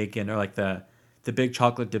candied bacon or like the big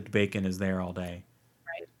chocolate dipped bacon is there all day.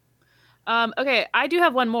 Right. Okay, I do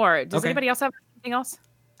have one more. Does anybody else have anything else?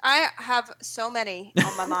 I have so many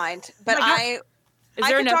on my mind, but Is there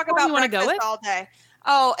I could another talk one about you want to go breakfast with? all day.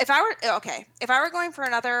 Oh, if I were going for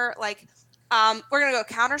another like. We're going to go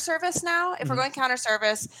counter service now. If we're going counter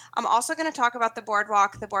service, I'm also going to talk about the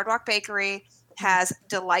Boardwalk. The Boardwalk Bakery has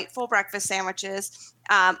delightful breakfast sandwiches.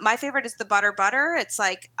 My favorite is the butter. It's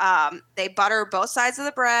like they butter both sides of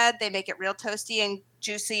the bread. They make it real toasty and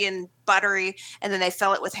juicy and buttery, and then they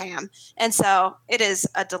fill it with ham. And so it is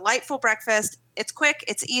a delightful breakfast. It's quick.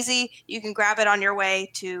 It's easy. You can grab it on your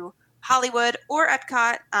way to Hollywood or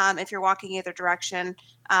Epcot if you're walking either direction.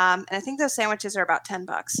 And I think those sandwiches are about $10.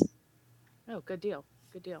 Oh, good deal.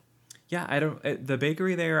 Good deal. Yeah, the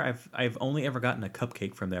bakery there. I've only ever gotten a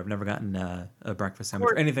cupcake from there. I've never gotten a breakfast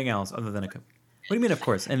sandwich or anything else other than a cupcake. What do you mean, of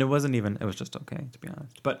course? And it was just okay, to be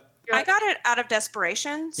honest. But I got it out of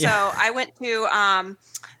desperation. So I went to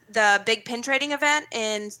the big pin trading event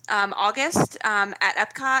in August at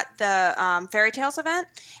Epcot, the Fairy Tales event.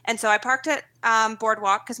 And so I parked at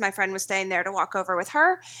Boardwalk because my friend was staying there to walk over with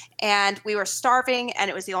her. And we were starving, and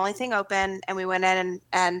it was the only thing open. And we went in,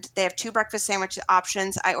 and they have 2 breakfast sandwich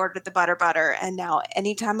options. I ordered the butter. And now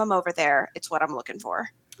anytime I'm over there, it's what I'm looking for.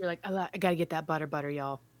 You're like, I got to get that butter,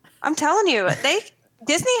 y'all. I'm telling you,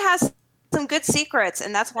 Disney has some good secrets,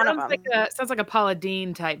 and that's one of them. Sounds like a Paula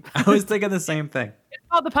Deen type. I was thinking the same thing. It's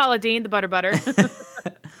called the Paula Deen, the butter.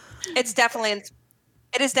 It is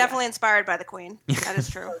definitely inspired by the Queen. That is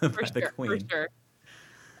true. For sure.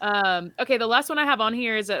 Okay, the last one I have on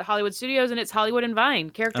here is at Hollywood Studios, and it's Hollywood and Vine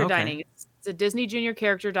character dining. It's a Disney Junior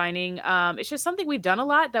character dining. It's just something we've done a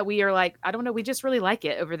lot that we are like, I don't know, we just really like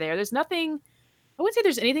it over there. There's nothing, I wouldn't say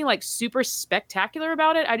there's anything like super spectacular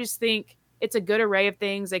about it. I just think it's a good array of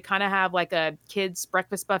things. They kind of have like a kids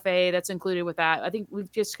breakfast buffet that's included with that. I think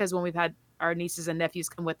we've just, because when we've had our nieces and nephews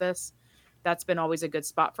come with us, that's been always a good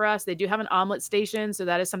spot for us. They do have an omelet station, so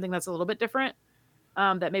that is something that's a little bit different,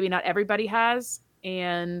 that maybe not everybody has.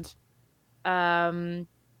 And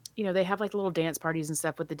they have like little dance parties and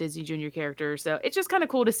stuff with the Disney Junior characters. So it's just kind of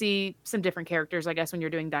cool to see some different characters, I guess, when you're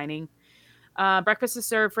doing dining. Breakfast is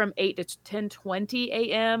served from 8 to 10:20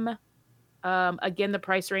 a.m. Again, the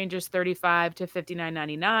price range is $35 to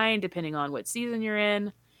 $59.99, depending on what season you're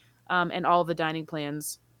in. And all the dining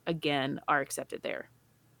plans, again, are accepted there.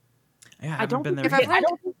 Yeah, I haven't been there.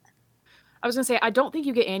 I was going to say, I don't think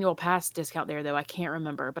you get annual pass discount there, though. I can't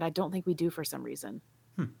remember, but I don't think we do for some reason.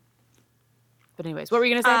 But anyways, what were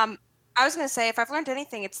you going to say? I was going to say, if I've learned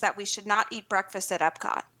anything, it's that we should not eat breakfast at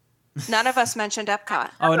Epcot. None of us mentioned Epcot.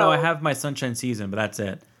 Oh, no, I have my Sunshine Season, but that's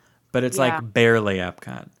it. But it's like barely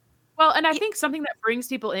Epcot. Well, and I think something that brings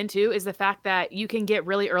people into is the fact that you can get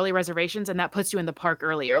really early reservations, and that puts you in the park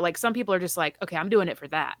earlier. Like, some people are just like, okay, I'm doing it for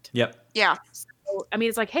that. Yep. Yeah. So, I mean,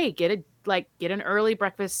 it's like, hey, get an early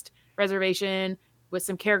breakfast reservation with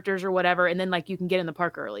some characters or whatever, and then like you can get in the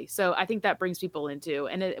park early. So I think that brings people into.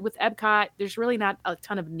 And with Epcot, there's really not a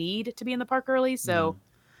ton of need to be in the park early. So.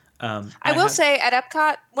 I will say at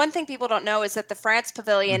Epcot, one thing people don't know is that the France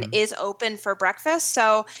Pavilion is open for breakfast.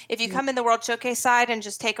 So if you come in the World Showcase side and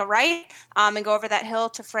just take a right and go over that hill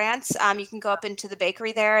to France, you can go up into the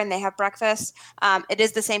bakery there and they have breakfast. It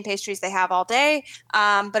is the same pastries they have all day.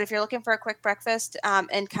 But if you're looking for a quick breakfast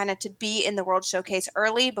and kind of to be in the World Showcase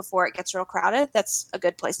early before it gets real crowded, that's a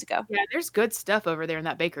good place to go. Yeah, there's good stuff over there in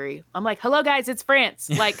that bakery. I'm like, hello guys, it's France.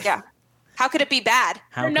 Like, yeah. How could it be bad?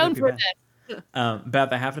 They're known for this.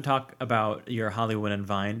 Beth, I have to talk about your Hollywood and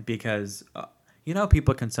Vine because,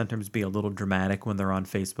 people can sometimes be a little dramatic when they're on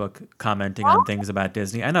Facebook commenting on things about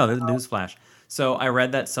Disney. I know, there's a newsflash. So I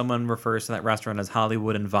read that someone refers to that restaurant as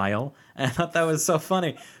Hollywood and Vile, and I thought that was so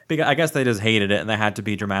funny because I guess they just hated it and they had to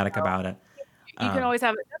be dramatic about it. You can always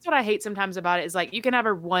have it. That's what I hate sometimes about it is like you can have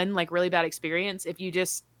one like really bad experience if you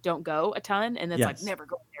just don't go a ton and it's like never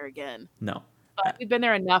go there again. No. But we've been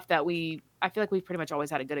there enough that I feel like we've pretty much always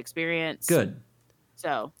had a good experience. Good.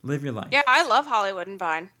 So live your life. Yeah, I love Hollywood and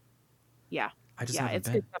Vine. Yeah. It's good stuff right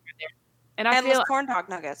there. And Endless corn dog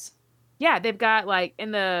nuggets. Yeah, they've got like I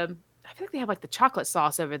feel like they have like the chocolate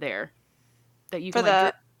sauce over there that you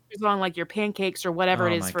can use on like your pancakes or whatever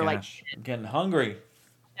it is for like. I'm getting hungry.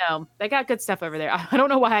 No, they got good stuff over there. I don't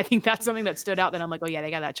know why I think that's something that stood out. Then I'm like, oh yeah, they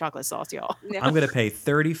got that chocolate sauce, y'all. Yeah. I'm gonna pay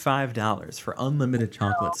 $35 for unlimited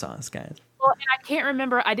chocolate sauce, guys. Well, and I can't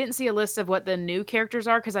remember. I didn't see a list of what the new characters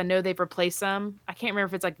are because I know they've replaced some. I can't remember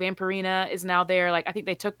if it's like Vampirina is now there. Like I think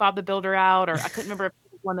they took Bob the Builder out, or I couldn't remember if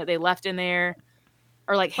it was one that they left in there,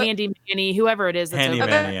 or like Handy Manny, whoever it is. That's Handy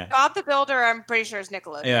Manny, yeah. Bob the Builder, I'm pretty sure is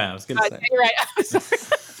Nickelodeon. Yeah, I was gonna say. You're right.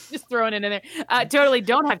 Just throwing it in there. Totally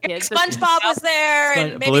don't have kids. SpongeBob was there,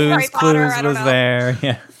 and maybe Blue's Harry Potter. Clues was there.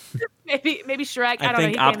 Yeah. maybe Shrek. I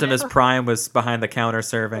think Optimus Prime was behind the counter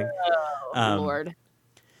serving. Oh, Lord.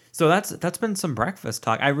 So that's been some breakfast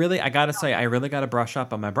talk. I gotta say, I really gotta brush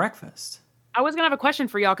up on my breakfast. I was gonna have a question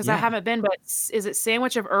for y'all because I haven't been, but is it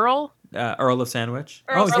Sandwich of Earl? Earl of Sandwich.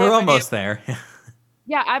 Earl's you're almost there.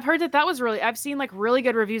 Yeah, I've heard that was really. I've seen like really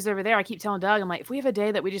good reviews over there. I keep telling Doug, I'm like, if we have a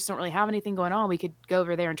day that we just don't really have anything going on, we could go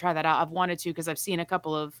over there and try that out. I've wanted to because I've seen a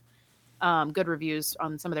couple of good reviews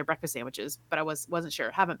on some of their breakfast sandwiches, but I wasn't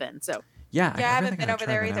sure. Haven't been. So yeah, I haven't been over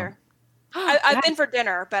there either. I've been for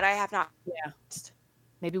dinner, but I have not. Yeah,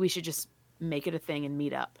 maybe we should just make it a thing and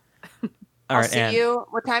meet up. All right, I'll see you.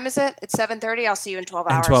 What time is it? It's 7:30. I'll see you in 12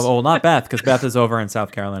 hours. 12. Oh, not Beth, because Beth is over in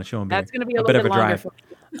South Carolina. She won't be. That's going to be a bit little of a drive.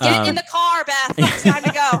 Get in the car, Beth. It's time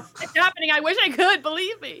to go. It's happening. I wish I could.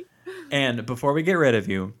 Believe me. And before we get rid of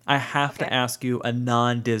you, I have to ask you a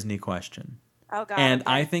non-Disney question. Oh, God. And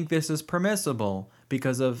I think this is permissible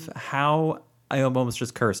because of how I almost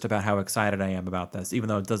just cursed about how excited I am about this, even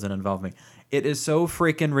though it doesn't involve me. It is so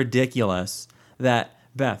freaking ridiculous that,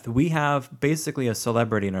 Beth, we have basically a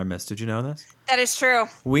celebrity in our midst. Did you know this? That is true.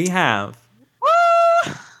 We have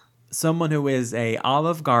someone who is a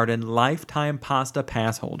Olive Garden lifetime pasta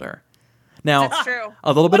pass holder. Now, That's true.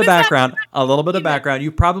 a little bit What of is that? background. A little bit of background.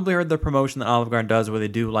 You probably heard the promotion that Olive Garden does, where they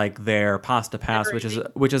do like their pasta pass,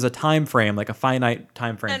 which is a time frame, like a finite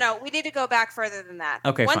time frame. No, we need to go back further than that.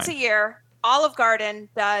 Okay, Once fine. a year, Olive Garden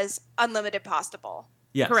does unlimited pasta bowl.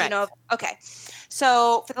 Yes. Correct. Okay.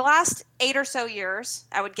 So for the last 8 or so years,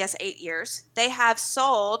 I would guess 8 years, they have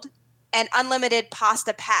sold an unlimited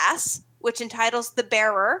pasta pass, which entitles the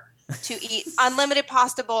bearer to eat unlimited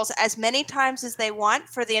pasta bowls as many times as they want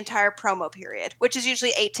for the entire promo period, which is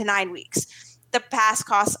usually 8 to 9 weeks. The pass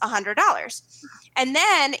costs $100. And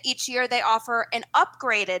then each year they offer an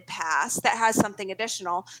upgraded pass that has something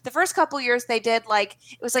additional. The first couple years they did it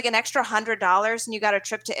was like an extra $100 and you got a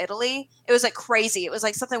trip to Italy. It was like crazy. It was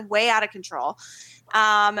like something way out of control.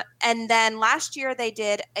 And then last year they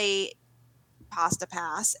did a pasta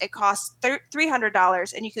pass. It cost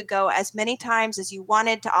 $300 and you could go as many times as you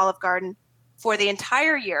wanted to Olive Garden for the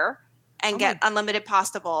entire year and get unlimited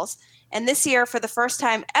pasta bowls. And this year, for the first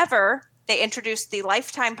time ever, they introduced the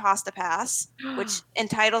lifetime pasta pass, which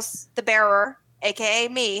entitles the bearer, aka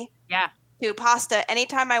me, to pasta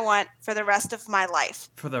anytime I want for the rest of my life.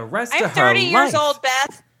 For the rest I'm of her 30 years life. old,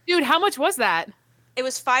 Beth. Dude, how much was that? It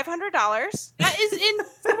was $500. That is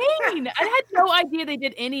insane. I had no idea they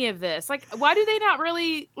did any of this. Like, why do they not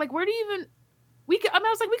really, like, where do you even, I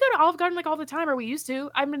was like, we go to Olive Garden like all the time, or we used to.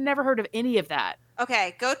 I've never heard of any of that.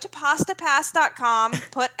 Okay, go to pastapass.com.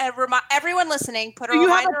 Everyone listening, put a Do you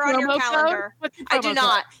have a reminder on your promo code? calendar. What's the I promo do code?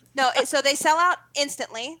 not. No, so they sell out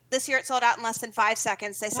instantly. This year it sold out in less than 5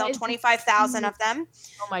 seconds. They sell is 25,000 of them.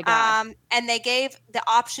 Oh my god. And they gave the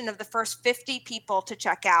option of the first 50 people to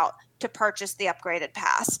check out to purchase the upgraded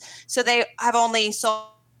pass. So they have only sold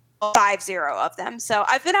 50 of them. So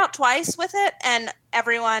I've been out twice with it, and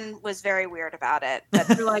everyone was very weird about it. But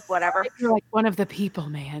You're like, whatever. You're like one of the people,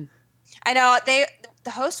 man. I know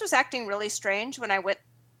the host was acting really strange when I went.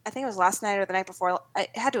 I think it was last night or the night before.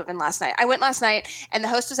 It had to have been last night. I went last night, and the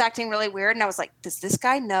host was acting really weird, and I was like, "Does this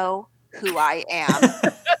guy know who I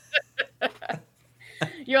am?"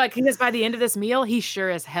 You're like, because by the end of this meal, he sure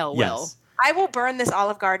as hell will. Yes. I will burn this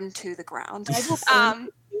Olive Garden to the ground. I will burn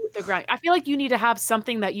the ground. I feel like you need to have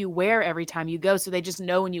something that you wear every time you go, so they just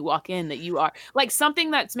know when you walk in that you are like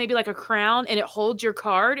something that's maybe like a crown and it holds your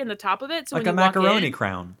card in the top of it. So Like when a you walk macaroni in,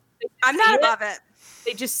 crown. I'm not above it.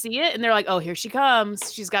 they just see it and they're like, "Oh, here she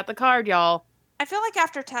comes. She's got the card, y'all." I feel like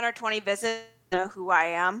after 10 or 20 visits, I know who I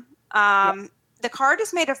am. The card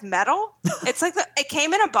is made of metal. It's like it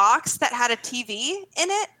came in a box that had a TV in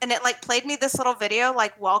it, and it like played me this little video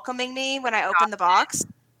like welcoming me when I opened the box.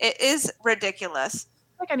 It is ridiculous.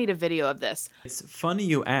 I think I need a video of this. It's funny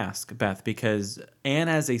you ask, Beth, because Anne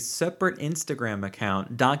has a separate Instagram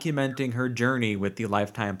account documenting her journey with the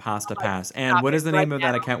Lifetime Pasta Pass. And what is the name of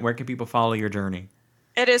that account? Where can people follow your journey?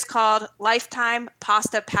 It is called Lifetime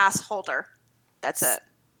Pasta Pass Holder. That's it.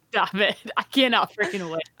 Stop it. I cannot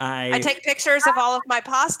freaking wait. I take pictures of all of my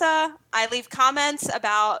pasta. I leave comments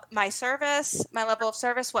about my service, my level of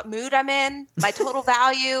service, what mood I'm in, my total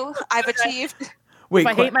value I've achieved. Wait, If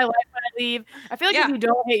I hate my life when I leave, I feel like Yeah. if you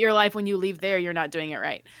don't hate your life when you leave there, you're not doing it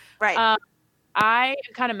right. Right. I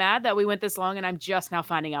am kind of mad that we went this long and I'm just now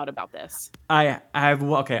finding out about this. I don't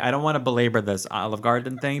want to belabor this Olive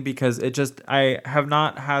Garden thing because I have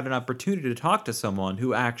not had an opportunity to talk to someone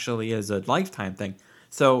who actually is a lifetime thing.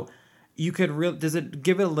 So you could does it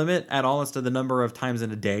give it a limit at all as to the number of times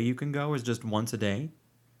in a day you can go, or is just once a day?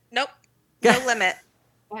 Nope. No limit.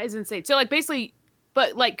 That is insane. So like basically,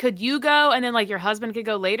 but like could you go and then like your husband could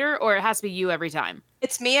go later, or it has to be you every time?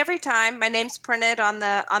 It's me every time. My name's printed on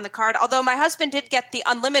the card. Although my husband did get the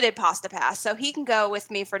unlimited pasta pass, so he can go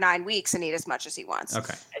with me for 9 weeks and eat as much as he wants.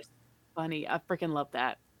 Okay. Funny. I freaking love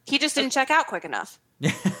that. He just didn't check out quick enough.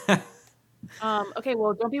 Okay,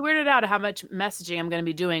 well, don't be weirded out at how much messaging I'm going to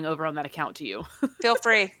be doing over on that account to you. Feel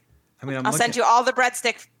free. I mean, I'll send you all the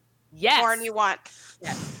breadstick Yes. porn you want.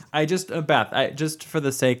 I just, Beth, just for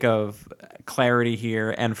the sake of clarity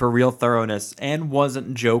here and for real thoroughness, Anne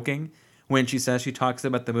wasn't joking when she says she talks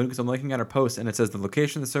about the mood, because I'm looking at her post and it says the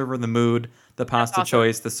location, the server, the mood, the pasta awesome.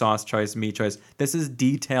 choice, the sauce choice, meat choice. This is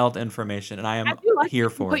detailed information, and I am do like here you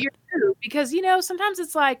for put it. your food, because you know sometimes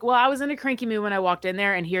it's like, well, I was in a cranky mood when I walked in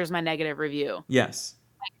there, and here's my negative review. Yes.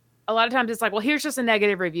 A lot of times it's like, well, here's just a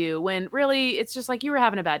negative review, when really it's just like you were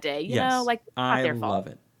having a bad day. You know, like it's not I their fault. love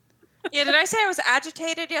it. Yeah, did I say I was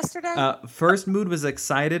agitated yesterday? First mood was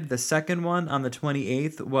excited. The second one on the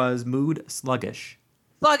 28th was mood sluggish.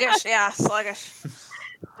 Sluggish, yeah, sluggish.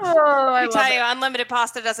 Oh, I I love tell it. you, unlimited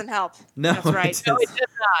pasta doesn't help. No, That's right. No, it does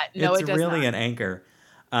not. No, it's it does really not. an anchor.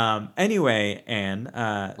 Anyway, Anne,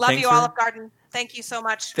 Love thanks you, for, Olive Garden. Thank you so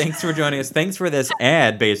much. Thanks for joining us. Thanks for this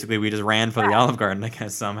ad. Basically, we just ran for the Olive Garden, I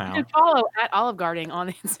guess, somehow. You can follow at Olive Garden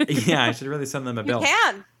on Instagram. Yeah, I should really send them a bill.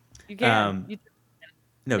 You can.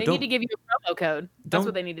 No, they don't need to give you a promo code. That's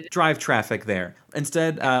what they need to do. Drive traffic there.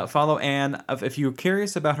 Instead, follow Anne. If you're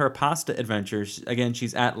curious about her pasta adventures, again,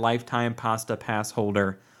 she's at Lifetime Pasta Pass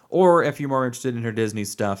Holder. Or if you're more interested in her Disney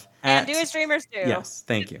stuff, and Do As Dreamers Do. Yes,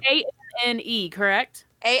 thank you. ANNE, correct?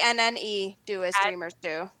 ANNE, Do As Dreamers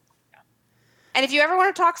Do. And if you ever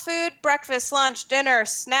want to talk food, breakfast, lunch, dinner,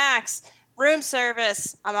 snacks, room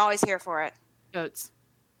service, I'm always here for it. Goats.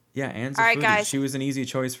 Yeah, Anne's a All right, foodie. guys. She was an easy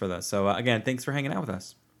choice for this. So, again, thanks for hanging out with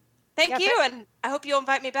us. Thank you, and I hope you'll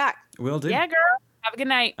invite me back. Will do. Yeah, girl. Have a good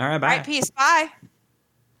night. All right, bye. All right, peace. Bye.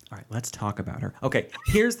 All right, let's talk about her. Okay,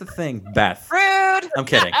 here's the thing, Beth. Rude. I'm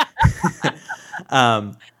kidding.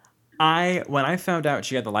 When I found out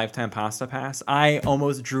she had the Lifetime Pasta Pass, I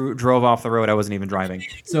almost drove off the road. I wasn't even driving,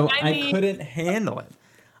 so I couldn't handle it.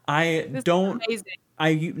 Nicole and I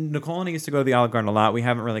used to go to the Olive Garden a lot. We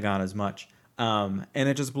haven't really gone as much. And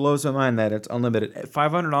it just blows my mind that it's unlimited.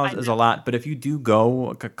 $500 is a lot, but if you do go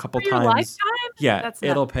a couple times, lifetime? Yeah,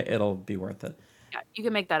 it'll be worth it. Yeah, you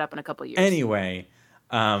can make that up in a couple years. Anyway,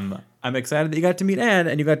 I'm excited that you got to meet Anne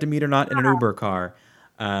and you got to meet her not in an Uber car.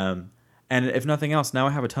 And if nothing else, now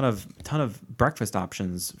I have a ton of breakfast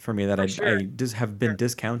options for me that I just have been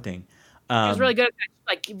discounting. She was really good at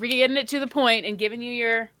like getting it to the point and giving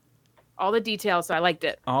you all the details. So I liked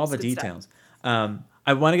it. All the details.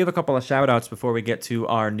 I want to give a couple of shout outs before we get to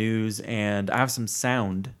our news, and I have some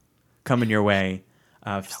sound coming your way.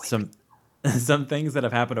 Some things that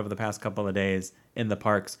have happened over the past couple of days in the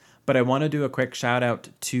parks. But I want to do a quick shout out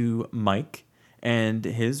to Mike and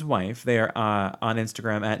his wife. They are on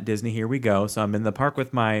Instagram at Disney Here We Go. So I'm in the park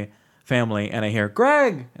with my family, and I hear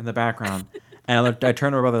Greg in the background. And I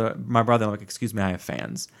turn to my brother, and I'm like, excuse me, I have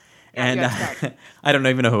fans. And I don't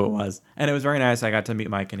even know who it was. And it was very nice. I got to meet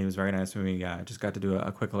Mike, and he was very nice with me. I just got to do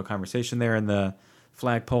a quick little conversation there in the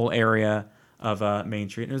flagpole area of Main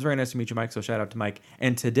Street. And it was very nice to meet you, Mike. So shout out to Mike.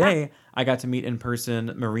 And today I got to meet in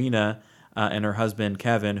person Marina and her husband,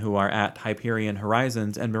 Kevin, who are at Hyperion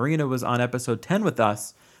Horizons. And Marina was on episode 10 with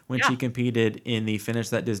us when she competed in the Finish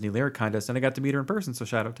That Disney Lyric Contest. And I got to meet her in person. So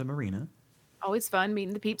shout out to Marina. Always fun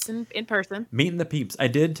meeting the peeps in person. Meeting the peeps. I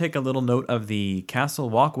did take a little note of the castle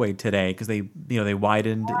walkway today because they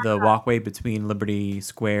widened the walkway between Liberty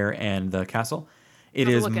Square and the castle. It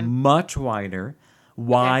is much wider,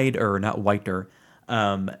 not whiter.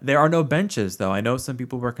 There are no benches though. I know some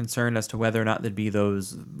people were concerned as to whether or not there'd be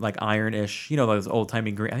those like ironish, those old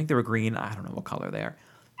timey green. I think they were green. I don't know what color they are.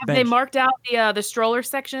 Have they marked out the stroller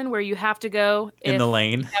section where you have to go in the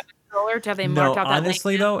lane? Have they marked out that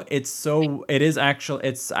honestly though, I'm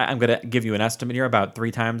gonna give you an estimate here, about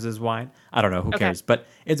 3 times as wide. I don't know, who cares, but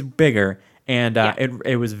it's bigger, and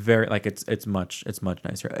it was very it's much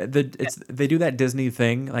nicer. They do that Disney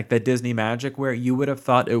thing, like that Disney magic, where you would have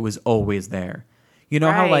thought it was always there. You know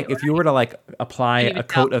how if you were to apply a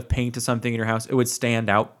coat of paint to something in your house, it would stand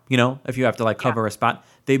out. If you have to cover a spot,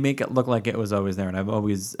 they make it look like it was always there, and I've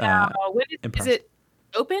always impressed. Is it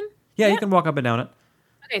open? Yeah, you can walk up and down it.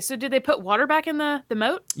 Okay, so did they put water back in the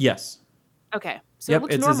moat? Yes. Okay. So yep,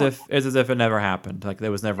 it's as if it never happened. Like it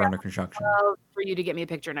was never under construction. For you to get me a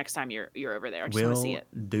picture next time you're over there. I just want to see it.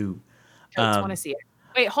 I just want to see it.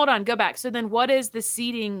 Wait, hold on, go back. So then what does the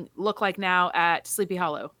seating look like now at Sleepy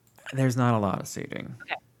Hollow? There's not a lot of seating.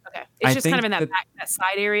 Okay. It's just kind of in that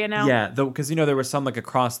side area now. Yeah, because there was some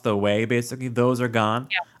across the way. Basically, those are gone.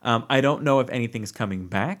 Yeah. I don't know if anything's coming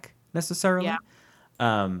back necessarily.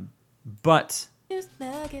 Yeah. But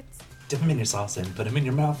nuggets. Dip them in your sauce and put them in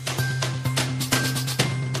your mouth.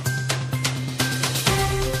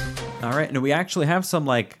 All right, and we actually have some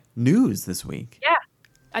news this week. Yeah,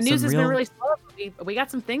 news has been really slow. We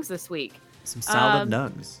got some things this week. Some solid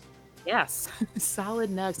nugs. Yes, solid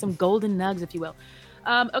nugs, some golden nugs, if you will.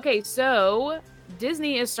 Okay, so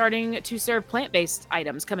Disney is starting to serve plant-based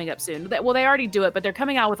items coming up soon. Well, they already do it, but they're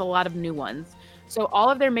coming out with a lot of new ones. So all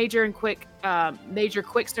of their major quick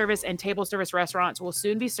service and table service restaurants will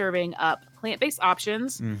soon be serving up plant-based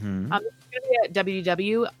options. Mm-hmm. At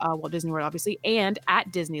WDW, Walt Disney World, obviously, and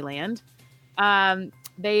at Disneyland.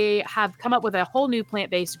 They have come up with a whole new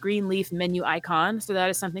plant-based green leaf menu icon. So that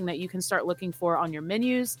is something that you can start looking for on your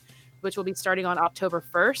menus, which will be starting on October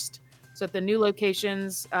 1st. So at the new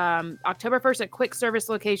locations, October 1st at quick service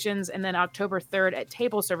locations, and then October 3rd at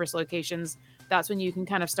table service locations. That's when you can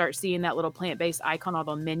kind of start seeing that little plant-based icon on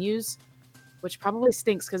the menus, which probably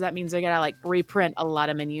stinks because that means they gotta reprint a lot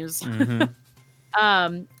of menus.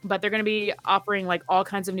 Mm-hmm. But they're going to be offering all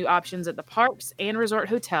kinds of new options at the parks and resort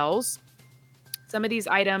hotels. some of these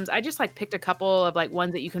items, I just like picked a couple of like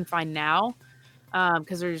ones that you can find now.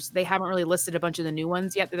 Because they haven't really listed a bunch of the new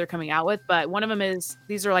ones yet that they're coming out with, but one of them is,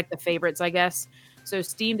 these are like the favorites, I guess. So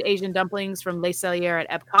steamed Asian dumplings from Les Celliers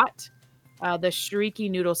at Epcot, the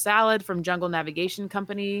Shrieky noodle salad from Jungle Navigation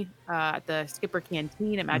Company at the Skipper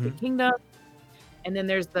Canteen at Magic Kingdom, and then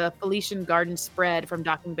there's the Felician Garden spread from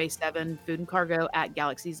Docking Bay 7 Food and Cargo at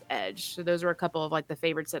Galaxy's Edge. So those are a couple of like the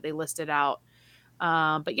favorites that they listed out.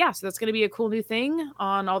 But yeah, so that's going to be a cool new thing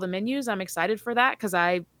on all the menus. I'm excited for that because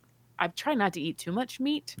I try not to eat too much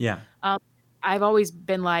meat. Yeah. I've always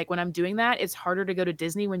been like, when I'm doing that, it's harder to go to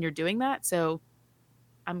Disney when you're doing that. So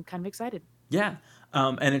I'm kind of excited. Yeah.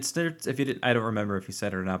 And it starts, if you did, I don't remember if you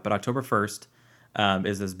said it or not, but October 1st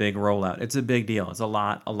is this big rollout. It's a big deal. It's a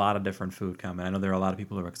lot of different food coming. I know there are a lot of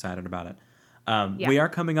people who are excited about it. We are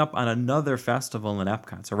coming up on another festival in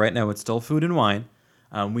Epcot. So right now it's still Food and Wine.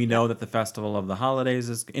 We know that the Festival of the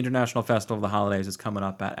Holidays International Festival of the Holidays is coming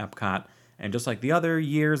up at Epcot. And just like the other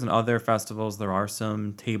years and other festivals, there are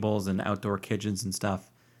some tables and outdoor kitchens and stuff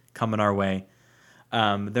coming our way.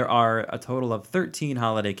 There are a total of 13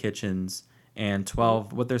 holiday kitchens and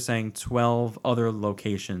 12 other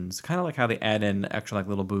locations. Kind of like how they add in extra like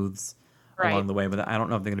little booths along the way, but I don't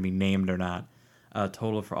know if they're going to be named or not.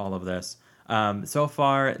 Total for all of this. So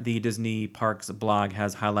far, the Disney Parks blog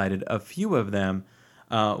has highlighted a few of them.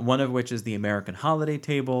 One of which is the American Holiday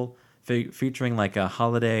Table, featuring like a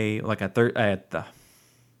holiday, like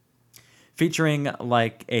featuring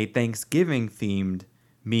like a Thanksgiving themed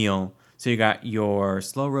meal. So you got your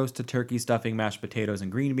slow roasted turkey stuffing, mashed potatoes,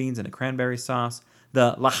 and green beans, and a cranberry sauce.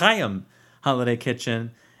 The L'Chaim Holiday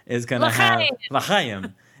Kitchen is gonna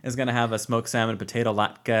have a smoked salmon potato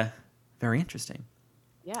latke. Very interesting.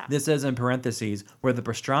 Yeah. This says in parentheses, where the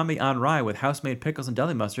pastrami on rye with house-made pickles and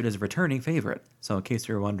deli mustard is a returning favorite. So in case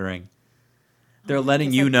you're wondering, they're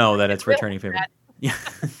letting you know that it's returning favorite. Yeah.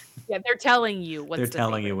 Yeah, they're telling you what's They're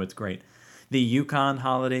telling you what's great. The Yukon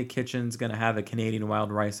Holiday Kitchen's going to have a Canadian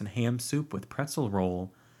wild rice and ham soup with pretzel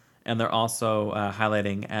roll. And they're also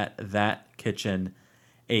highlighting at that kitchen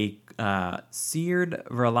a seared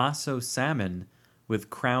Verlasso salmon with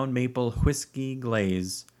crown maple whiskey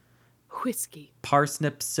glaze. Whiskey.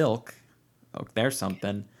 Parsnip silk. Oh, there's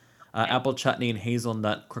something. Apple chutney and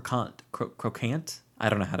hazelnut croquant. I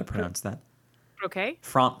don't know how to pronounce that. Okay.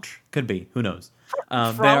 French. Could be. Who knows?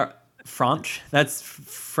 They're French. That's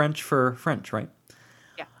French for French, right?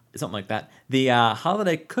 Yeah. Something like that. The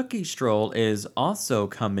holiday cookie stroll is also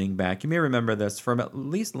coming back. You may remember this from at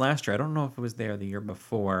least last year. I don't know if it was there the year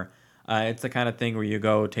before. It's the kind of thing where you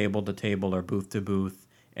go table to table or booth to booth,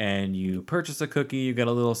 and you purchase a cookie, you get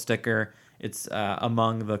a little sticker. It's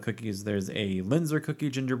among the cookies, there's a Linzer cookie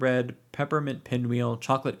gingerbread, peppermint pinwheel,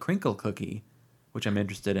 chocolate crinkle cookie, which I'm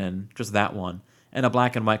interested in, just that one, and a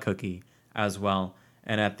black and white cookie as well.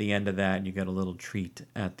 And at the end of that, you get a little treat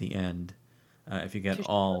at the end if you get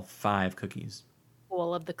all 5 cookies.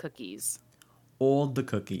 All of the cookies. All the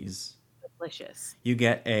cookies. Delicious. You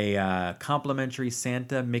get a complimentary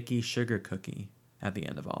Santa Mickey sugar cookie at the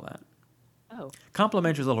end of all that. Oh.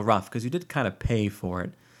 Complimentary is a little rough because you did kind of pay for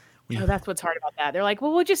it. Oh, that's what's hard about that. They're like,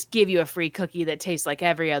 well, we'll just give you a free cookie that tastes like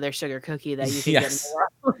every other sugar cookie that you can get in the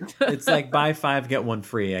world. It's like buy 5, get 1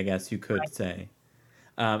 free, I guess you could say.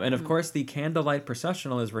 And of course, the Candlelight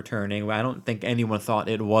Processional is returning. I don't think anyone thought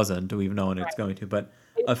it wasn't. We've known it's going to, but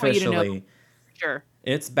officially, sure,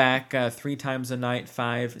 it's back 3 times a night,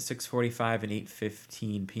 5, 6:45, and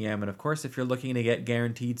 8:15 p.m. And of course, if you're looking to get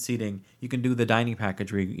guaranteed seating, you can do the dining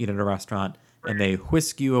package where you eat at a restaurant, and they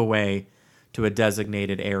whisk you away to a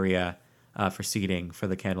designated area for seating for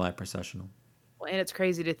the Candlelight Processional. Well, and it's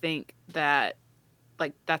crazy to think that,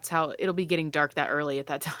 like, that's how it'll be getting dark that early at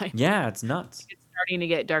that time. Yeah, it's nuts. It's starting to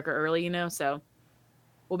get darker early, you know, so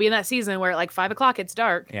we'll be in that season where at like 5 o'clock it's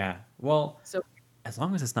dark. Yeah. Well, so as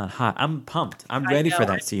long as it's not hot, I'm pumped. I'm ready for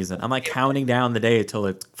that season. I'm like counting down the day until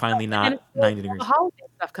it's finally not 90 degrees. The holiday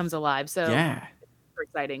stuff comes alive, so yeah, super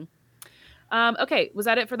exciting. Okay, was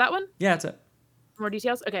that it for that one? Yeah, that's it. More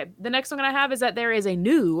details? Okay. The next one I have is that there is a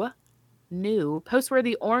new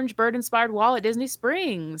post-worthy orange bird inspired wall at Disney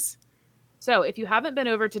Springs. So if you haven't been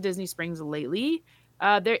over to Disney Springs lately,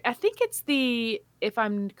 I think it's if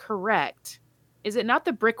I'm correct, is it not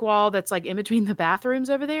the brick wall that's like in between the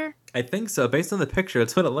bathrooms over there? I think so. Based on the picture,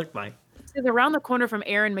 that's what it looked like. It's around the corner from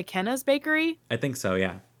Aaron McKenna's bakery. I think so,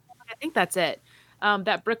 yeah. I think that's it.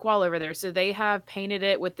 That brick wall over there. So they have painted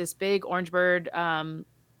it with this big orange bird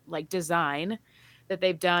like design that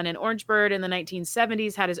they've done. And Orange Bird in the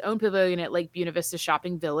 1970s had his own pavilion at Lake Buena Vista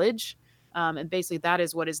Shopping Village. And basically that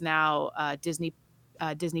is what is now Disney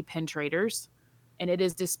Pen Traders. And it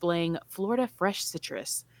is displaying Florida fresh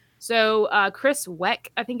citrus. So Chris Weck,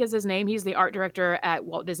 I think is his name. He's the art director at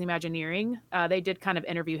Walt Disney Imagineering. They did kind of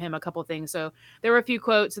interview him a couple things. So there were a few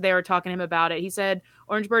quotes. They were talking to him about it. He said,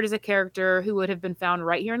 Orange Bird is a character who would have been found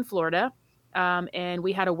right here in Florida. And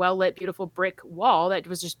we had a well-lit, beautiful brick wall that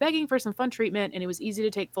was just begging for some fun treatment. And it was easy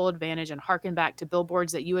to take full advantage and harken back to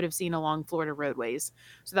billboards that you would have seen along Florida roadways.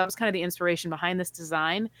 So that was kind of the inspiration behind this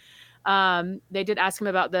design. They did ask him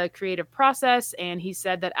about the creative process, and he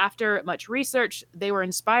said that after much research, they were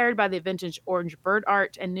inspired by the vintage Orange Bird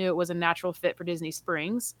art and knew it was a natural fit for Disney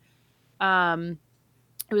Springs. It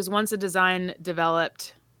was once the design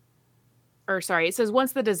developed, it says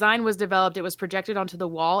once the design was developed, it was projected onto the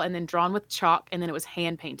wall and then drawn with chalk, and then it was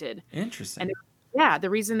hand painted. Interesting. And yeah, the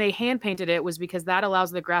reason they hand painted it was because that allows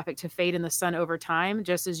the graphic to fade in the sun over time,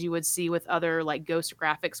 just as you would see with other like ghost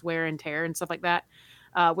graphics, wear and tear and stuff like that.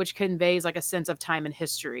 Which conveys like a sense of time and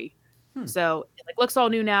history. So it like, looks all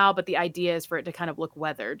new now, but the idea is for it to kind of look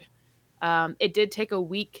weathered. It did take a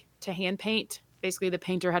week to hand paint. Basically, the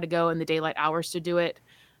painter had to go in the daylight hours to do it.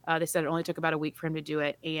 They said it only took about a week for him to do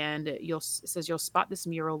it. And it says you'll spot this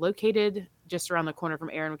mural located just around the corner from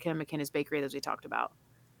Aaron McKenna's bakery, as we talked about.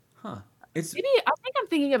 Huh. I think I'm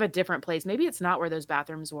thinking of a different place. Maybe it's not where those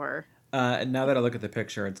bathrooms were. Now that I look at the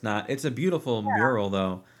picture, it's not. It's a beautiful mural,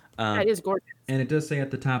 though. It is gorgeous. And it does say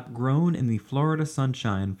at the top, grown in the Florida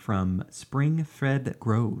sunshine from Spring-fed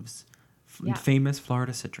groves, famous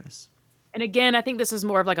Florida citrus. And again, I think this is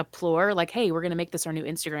more of like a ploy, like, hey, we're going to make this our new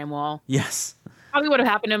Instagram wall. Yes. Probably would have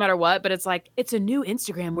happened no matter what, but it's like, it's a new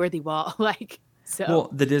Instagram-worthy wall. So. Well,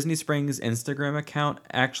 the Disney Springs Instagram account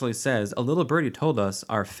actually says, a little birdie told us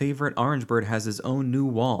our favorite orange bird has his own new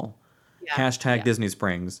wall. # Disney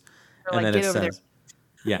Springs. Or and then it says,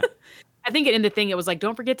 yeah. I think in the thing it was like,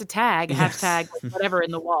 don't forget to tag, hashtag whatever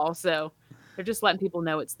in the wall. So they're just letting people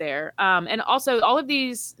know it's there. And also all of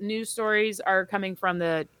these news stories are coming from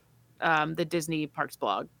the Disney Parks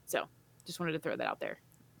blog. So just wanted to throw that out there.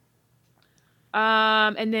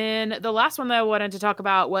 And then the last one that I wanted to talk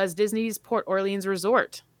about was Disney's Port Orleans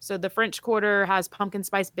Resort. So the French Quarter has pumpkin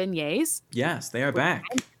spice beignets. Yes, they are back.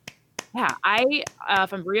 Yeah,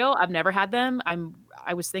 if I'm real, I've never had them.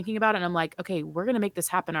 I was thinking about it, and I'm like, okay, we're gonna make this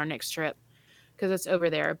happen our next trip because it's over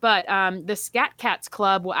there. But the Scat Cats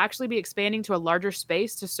Club will actually be expanding to a larger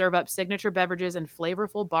space to serve up signature beverages and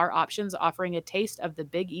flavorful bar options, offering a taste of the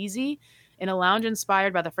Big Easy in a lounge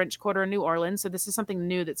inspired by the French Quarter in New Orleans. So this is something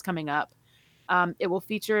new that's coming up. It will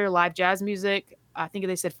feature live jazz music. I think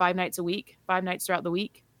they said 5 nights throughout the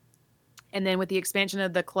week. And then with the expansion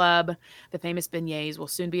of the club, the famous beignets will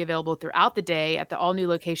soon be available throughout the day at the all-new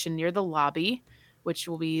location near the lobby, which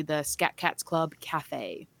will be the Scat Cats Club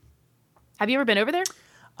Cafe. Have you ever been over there?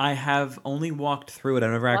 I have only walked through it.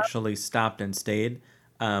 I've never actually stopped and stayed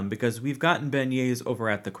because we've gotten beignets over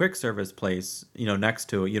at the quick service place, next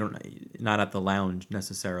to it. Not at the lounge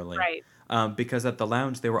necessarily. Right. Because at the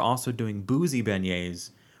lounge, they were also doing boozy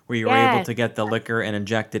beignets where you were able to get the liquor and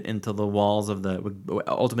inject it into the walls of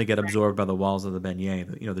ultimately get absorbed by the walls of the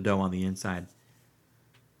beignet, the dough on the inside.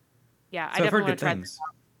 Yeah, so I definitely want to try things.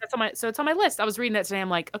 It's on my list. I was reading that today. I'm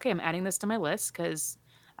like, okay, I'm adding this to my list because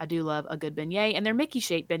I do love a good beignet, and they're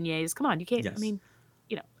Mickey-shaped beignets. Come on, you can't. Yes. I mean,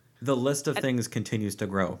 The list of things continues to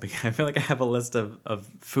grow because I feel like I have a list of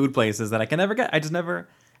food places that I can never get. I just never.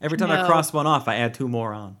 Every time I cross one off, I add 2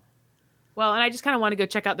 more on. Well, and I just kind of want to go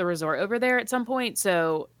check out the resort over there at some point.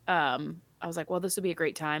 So I was like, well, this would be a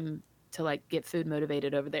great time to get food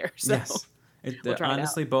motivated over there. So yes.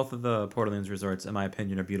 Honestly, both of the Port Orleans resorts, in my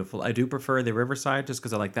opinion, are beautiful. I do prefer the Riverside just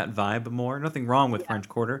because I like that vibe more. Nothing wrong with French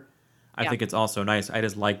Quarter. I think it's also nice. I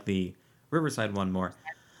just like the Riverside one more.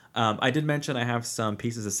 I did mention I have some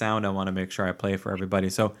pieces of sound I want to make sure I play for everybody.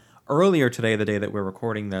 So earlier today, the day that we're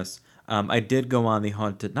recording this, I did go on the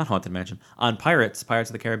on Pirates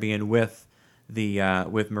of the Caribbean with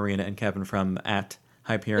Marina and Kevin from at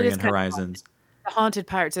Hyperion Horizons. The Haunted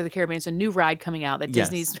Pirates of the Caribbean. It's a new ride coming out that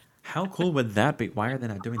Disney's. How cool would that be? Why are they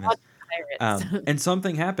not doing this? And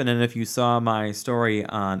something happened, and if you saw my story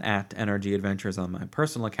on at NRG Adventures on my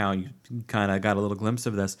personal account, you kind of got a little glimpse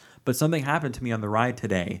of this. But something happened to me on the ride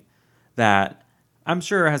today that I'm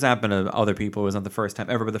sure has happened to other people. It was not the first time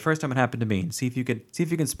ever, but the first time it happened to me. See if you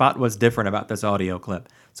can spot what's different about this audio clip.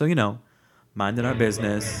 So minding our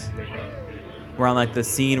business. We're on the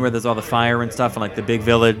scene where there's all the fire and stuff, and the big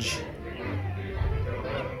village.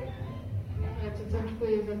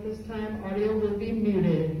 Please, at this time, audio will be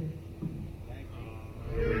muted.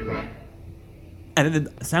 And then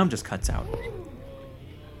the sound just cuts out.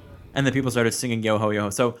 And then people started singing Yo Ho, Yo Ho.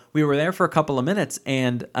 So we were there for a couple of minutes,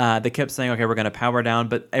 and they kept saying, okay, we're going to power down,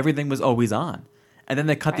 but everything was always on. And then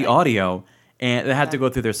they cut the audio, And they had to go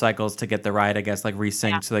through their cycles to get the ride, I guess, like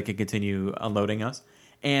resynced so they could continue unloading us.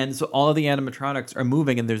 And so all of the animatronics are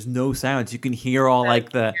moving and there's no sounds. You can hear all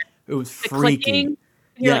like it was The freaky. clicking. You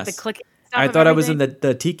hear, like, the Yes. clicking stuff I of thought I was in everything.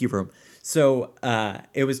 the tiki room. So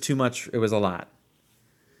it was too much. It was a lot.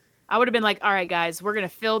 I would have been like, all right, guys, we're gonna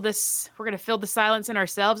fill the silence in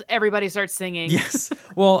ourselves. Everybody starts singing. Yes.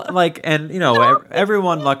 Well, like, and you know,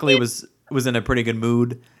 everyone luckily was in a pretty good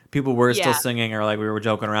mood. People were still Yeah. singing or like we were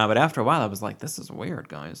joking around, but after a while I was like, this is weird,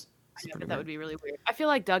 guys. This is I know, pretty but that weird. would be really weird. I feel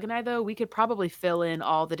like Doug and I, though, we could probably fill in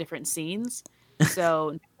all the different scenes.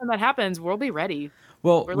 So when that happens, we'll be ready.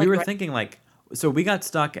 Well, We're, we like, were right- thinking like, so we got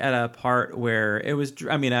stuck at a part where it was,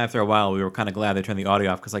 I mean, after a while we were kind of glad they turned the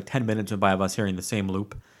audio off because like 10 minutes went by of us hearing the same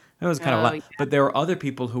loop. It was kind of Oh, loud. yeah. But there were other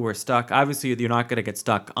people who were stuck. Obviously, you're not going to get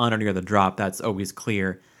stuck on or near the drop. That's always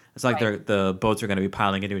clear. It's like Right. the boats are going to be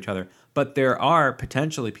piling into each other. But there are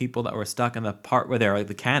potentially people that were stuck in the part where there are like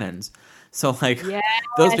the cannons. So like those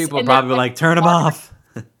Yes, people and probably they're, like turn them off.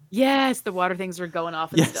 Yes, the water things are going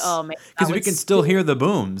off. And Yes. oh man, Because that we would can still hear the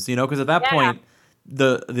booms, you know, because at that Yeah. point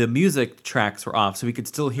the music tracks were off, so we could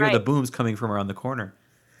still hear the Right. booms coming from around the corner.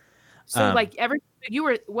 So like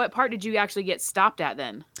what part did you actually get stopped at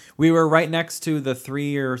then? We were right next to the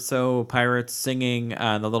 3 or so pirates singing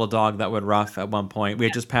the little dog that would rough at one point. We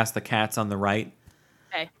had just passed the cats on the right.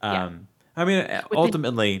 Okay. Yeah. I mean,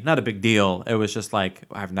 ultimately, not a big deal. It was just like,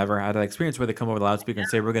 I've never had an experience where they come over the loudspeaker and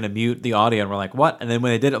say, we're going to mute the audio. And we're like, what? And then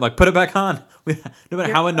when they did it, like, put it back on. No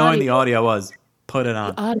matter how annoying the audio was, put it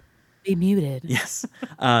on. Be muted. Yes.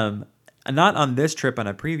 Not on this trip. On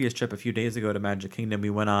a previous trip a few days ago to Magic Kingdom, we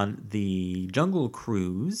went on the Jungle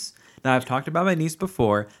Cruise. Now, I've talked about my niece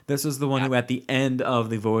before. This is the one who, at the end of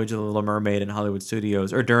the Voyage of the Little Mermaid in Hollywood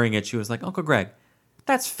Studios, or during it, she was like, Uncle Greg,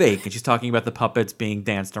 that's fake. And she's talking about the puppets being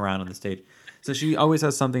danced around on the stage. So she always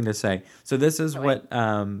has something to say. So this is what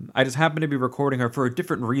I just happened to be recording her for a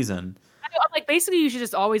different reason. I'm like, basically, you should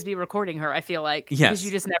just always be recording her. I feel like Yes. because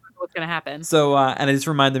you just never know what's gonna happen. So, and it just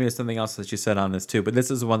reminded me of something else that she said on this too. But this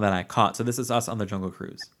is the one that I caught. So this is us on the Jungle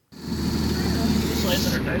Cruise.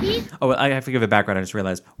 Oh, I have to give a background. I just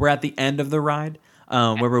realized we're at the end of the ride,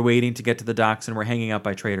 where we're waiting to get to the docks, and we're hanging out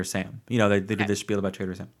by Trader Sam. You know, they did this spiel about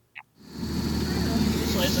Trader Sam.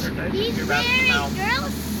 He's wearing girl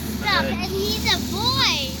stuff and he's a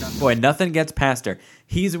boy. Boy, nothing gets past her.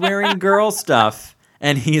 He's wearing girl stuff,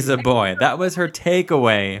 and he's a boy. That was her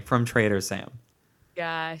takeaway from Trader Sam.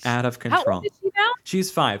 Gosh. Out of How control. old is she now?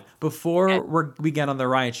 She's 5. Before we get on the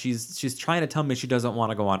ride, she's trying to tell me she doesn't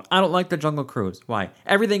want to go on. I don't like the Jungle Cruise. Why?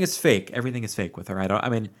 Everything is fake. Everything is fake with her. I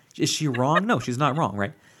mean, is she wrong? No, she's not wrong,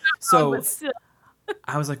 right? So But still.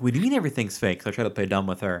 I was like, what do you mean everything's fake? So I try to play dumb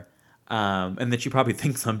with her. And then she probably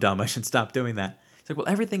thinks I'm dumb. I should stop doing that. She's like, well,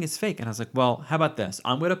 everything is fake. And I was like, well, how about this?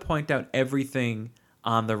 I'm going to point out everything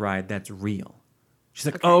on the ride that's real. She's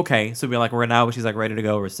like, oh, okay. So she's like ready to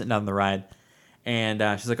go. We're sitting on the ride. And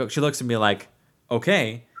she's like, she looks at me like,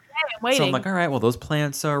 okay. I'm waiting. So I'm like, all right, well, those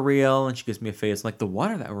plants are real. And she gives me a face like the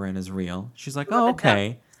water that we're in is real. She's like, oh,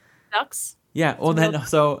 okay. Ducks. Yeah. Well, then,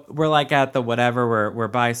 so we're like at the whatever, we're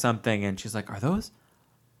by something. And she's like, are those,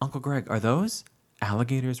 Uncle Greg, are those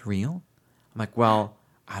alligators real? I'm like, well,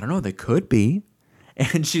 I don't know. They could be.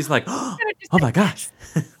 And she's like, oh my gosh.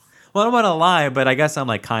 Well, I don't want to lie, but I guess I'm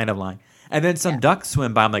like kind of lying. And then some ducks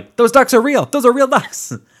swim by. I'm like, those ducks are real. Those are real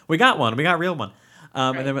ducks. We got one. We got a real one.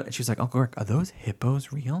 And then she's like, Uncle Greg, are those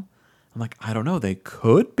hippos real? I'm like, I don't know. They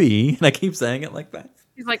could be. And I keep saying it like that.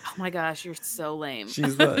 She's like, oh my gosh, you're so lame.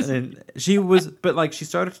 And she was, but like she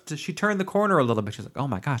turned the corner a little bit. She's like, oh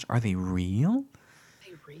my gosh, are they real? Are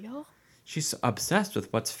they real? She's obsessed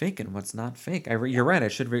with what's fake and what's not fake. You're right.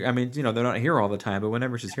 I mean, you know, they're not here all the time, but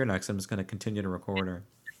whenever she's here next, I'm just going to continue to record her.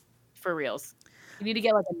 For reals. You need to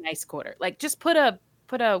get like a nice quarter. Like just put a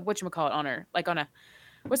whatchamacallit on her. Like on a,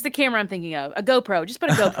 what's the camera I'm thinking of? A GoPro. Just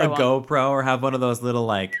put a GoPro A on. GoPro, or have one of those little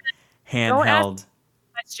like Don't handheld.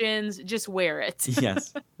 Questions. Just wear it.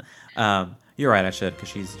 Yes. You're right. I should, because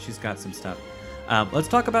she's got some stuff. Let's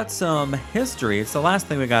talk about some history. It's the last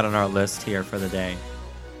thing we got on our list here for the day.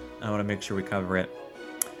 I want to make sure we cover it.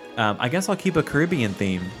 I guess I'll keep a Caribbean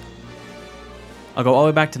theme. I'll go all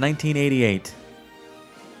the way back to 1988,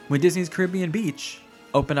 when Disney's Caribbean Beach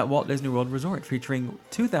opened at Walt Disney World Resort, featuring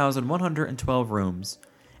 2,112 rooms.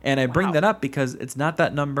 And I bring that up because it's not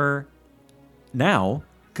that number now,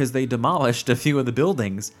 because they demolished a few of the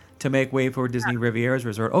buildings to make way for Disney Riviera's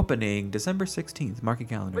resort opening December 16th. Mark your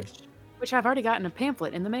calendars. Which I've already gotten a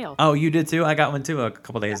pamphlet in the mail. Oh, you did too? I got one too a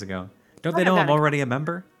couple days ago. Don't they know I'm already a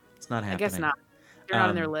member? It's not happening. I guess not. You're not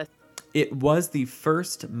on their list. It was the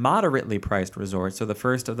first moderately priced resort, so the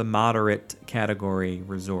first of the moderate category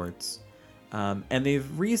resorts And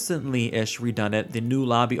they've recently-ish redone it. The new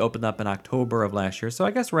lobby opened up in October of last year. So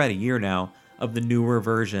I guess we're at a year now of the newer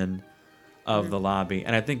version of the lobby.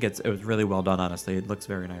 And I think it was really well done, honestly. It looks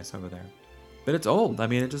very nice over there. But it's old. I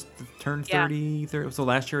mean, it just turned 30. So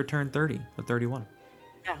last year it turned 30, or 31.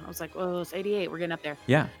 Yeah, I was like, well, it's 88. We're getting up there.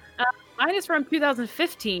 Yeah. Mine is from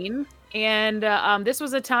 2015. And this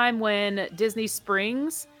was a time when Disney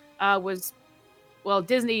Springs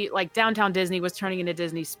Disney, like downtown Disney, was turning into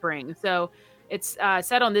Disney Springs. So it's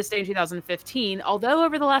set on this day in 2015. Although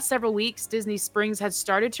over the last several weeks, Disney Springs has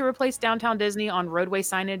started to replace downtown Disney on roadway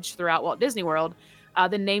signage throughout Walt Disney World.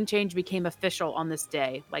 The name change became official on this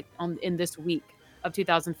day, in this week of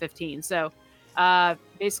 2015. So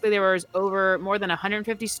basically there was more than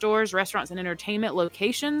 150 stores, restaurants, and entertainment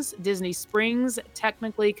locations. Disney Springs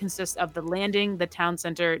technically consists of the Landing, the Town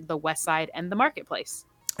Center, the West Side, and the Marketplace.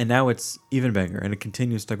 And now it's even bigger, and it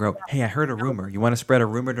continues to grow. Hey, I heard a rumor. You want to spread a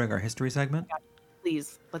rumor during our history segment?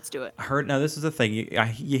 Please, let's do it. Now this is the thing.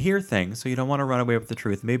 You hear things, so you don't want to run away with the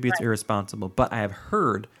truth. Maybe it's irresponsible, but I have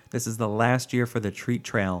heard this is the last year for the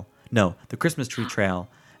the Christmas tree trail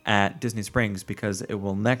at Disney Springs, because it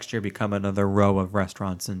will next year become another row of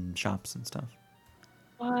restaurants and shops and stuff.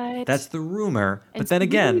 What? That's the rumor. But then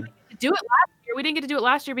again, we didn't get to do it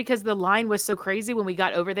last year because the line was so crazy when we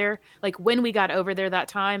got over there. Like when we got over there that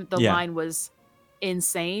time, the line was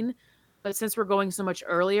insane. But since we're going so much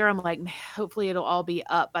earlier, I'm like, hopefully it'll all be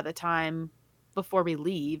up by the time before we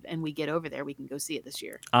leave and we get over there. We can go see it this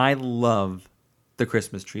year. I love the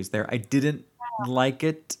Christmas trees there. I didn't like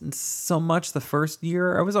it so much the first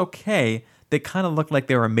year. It was okay. They kind of looked like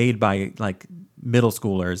they were made by like middle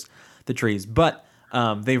schoolers, the trees. But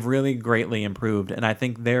they've really greatly improved, and I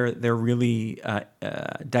think they're really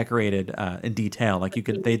decorated in detail. Like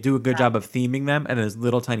they do a good job of theming them, and there's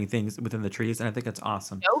little tiny things within the trees, and I think that's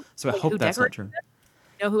awesome. So I hope that's not true.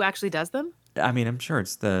 You know who actually does them? I mean, I'm sure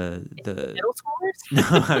it's the middle schoolers. No,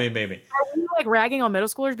 I mean maybe. Are we like ragging on middle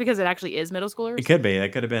schoolers because it actually is middle schoolers? It could be.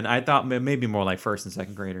 That could have been. I thought maybe more like first and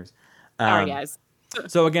second graders. Sorry, guys.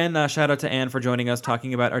 So again, shout out to Anne for joining us,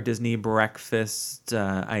 talking about our Disney breakfast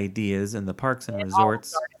ideas in the parks and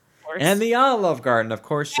resorts, and the Olive Garden, of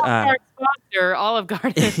course. Sponsor Olive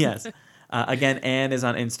Garden. Yes. Again, Anne is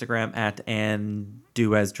on Instagram at Anne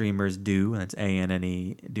Do As Dreamers Do. That's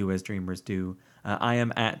ANNE Do As Dreamers Do. I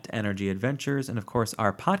am at Energy Adventures, and of course,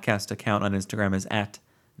 our podcast account on Instagram is at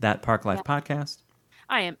That Park Life Podcast.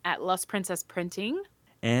 I am at Lost Princess Printing.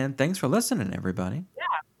 And thanks for listening, everybody. Yeah.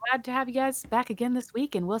 Glad to have you guys back again this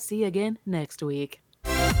week, and we'll see you again next week.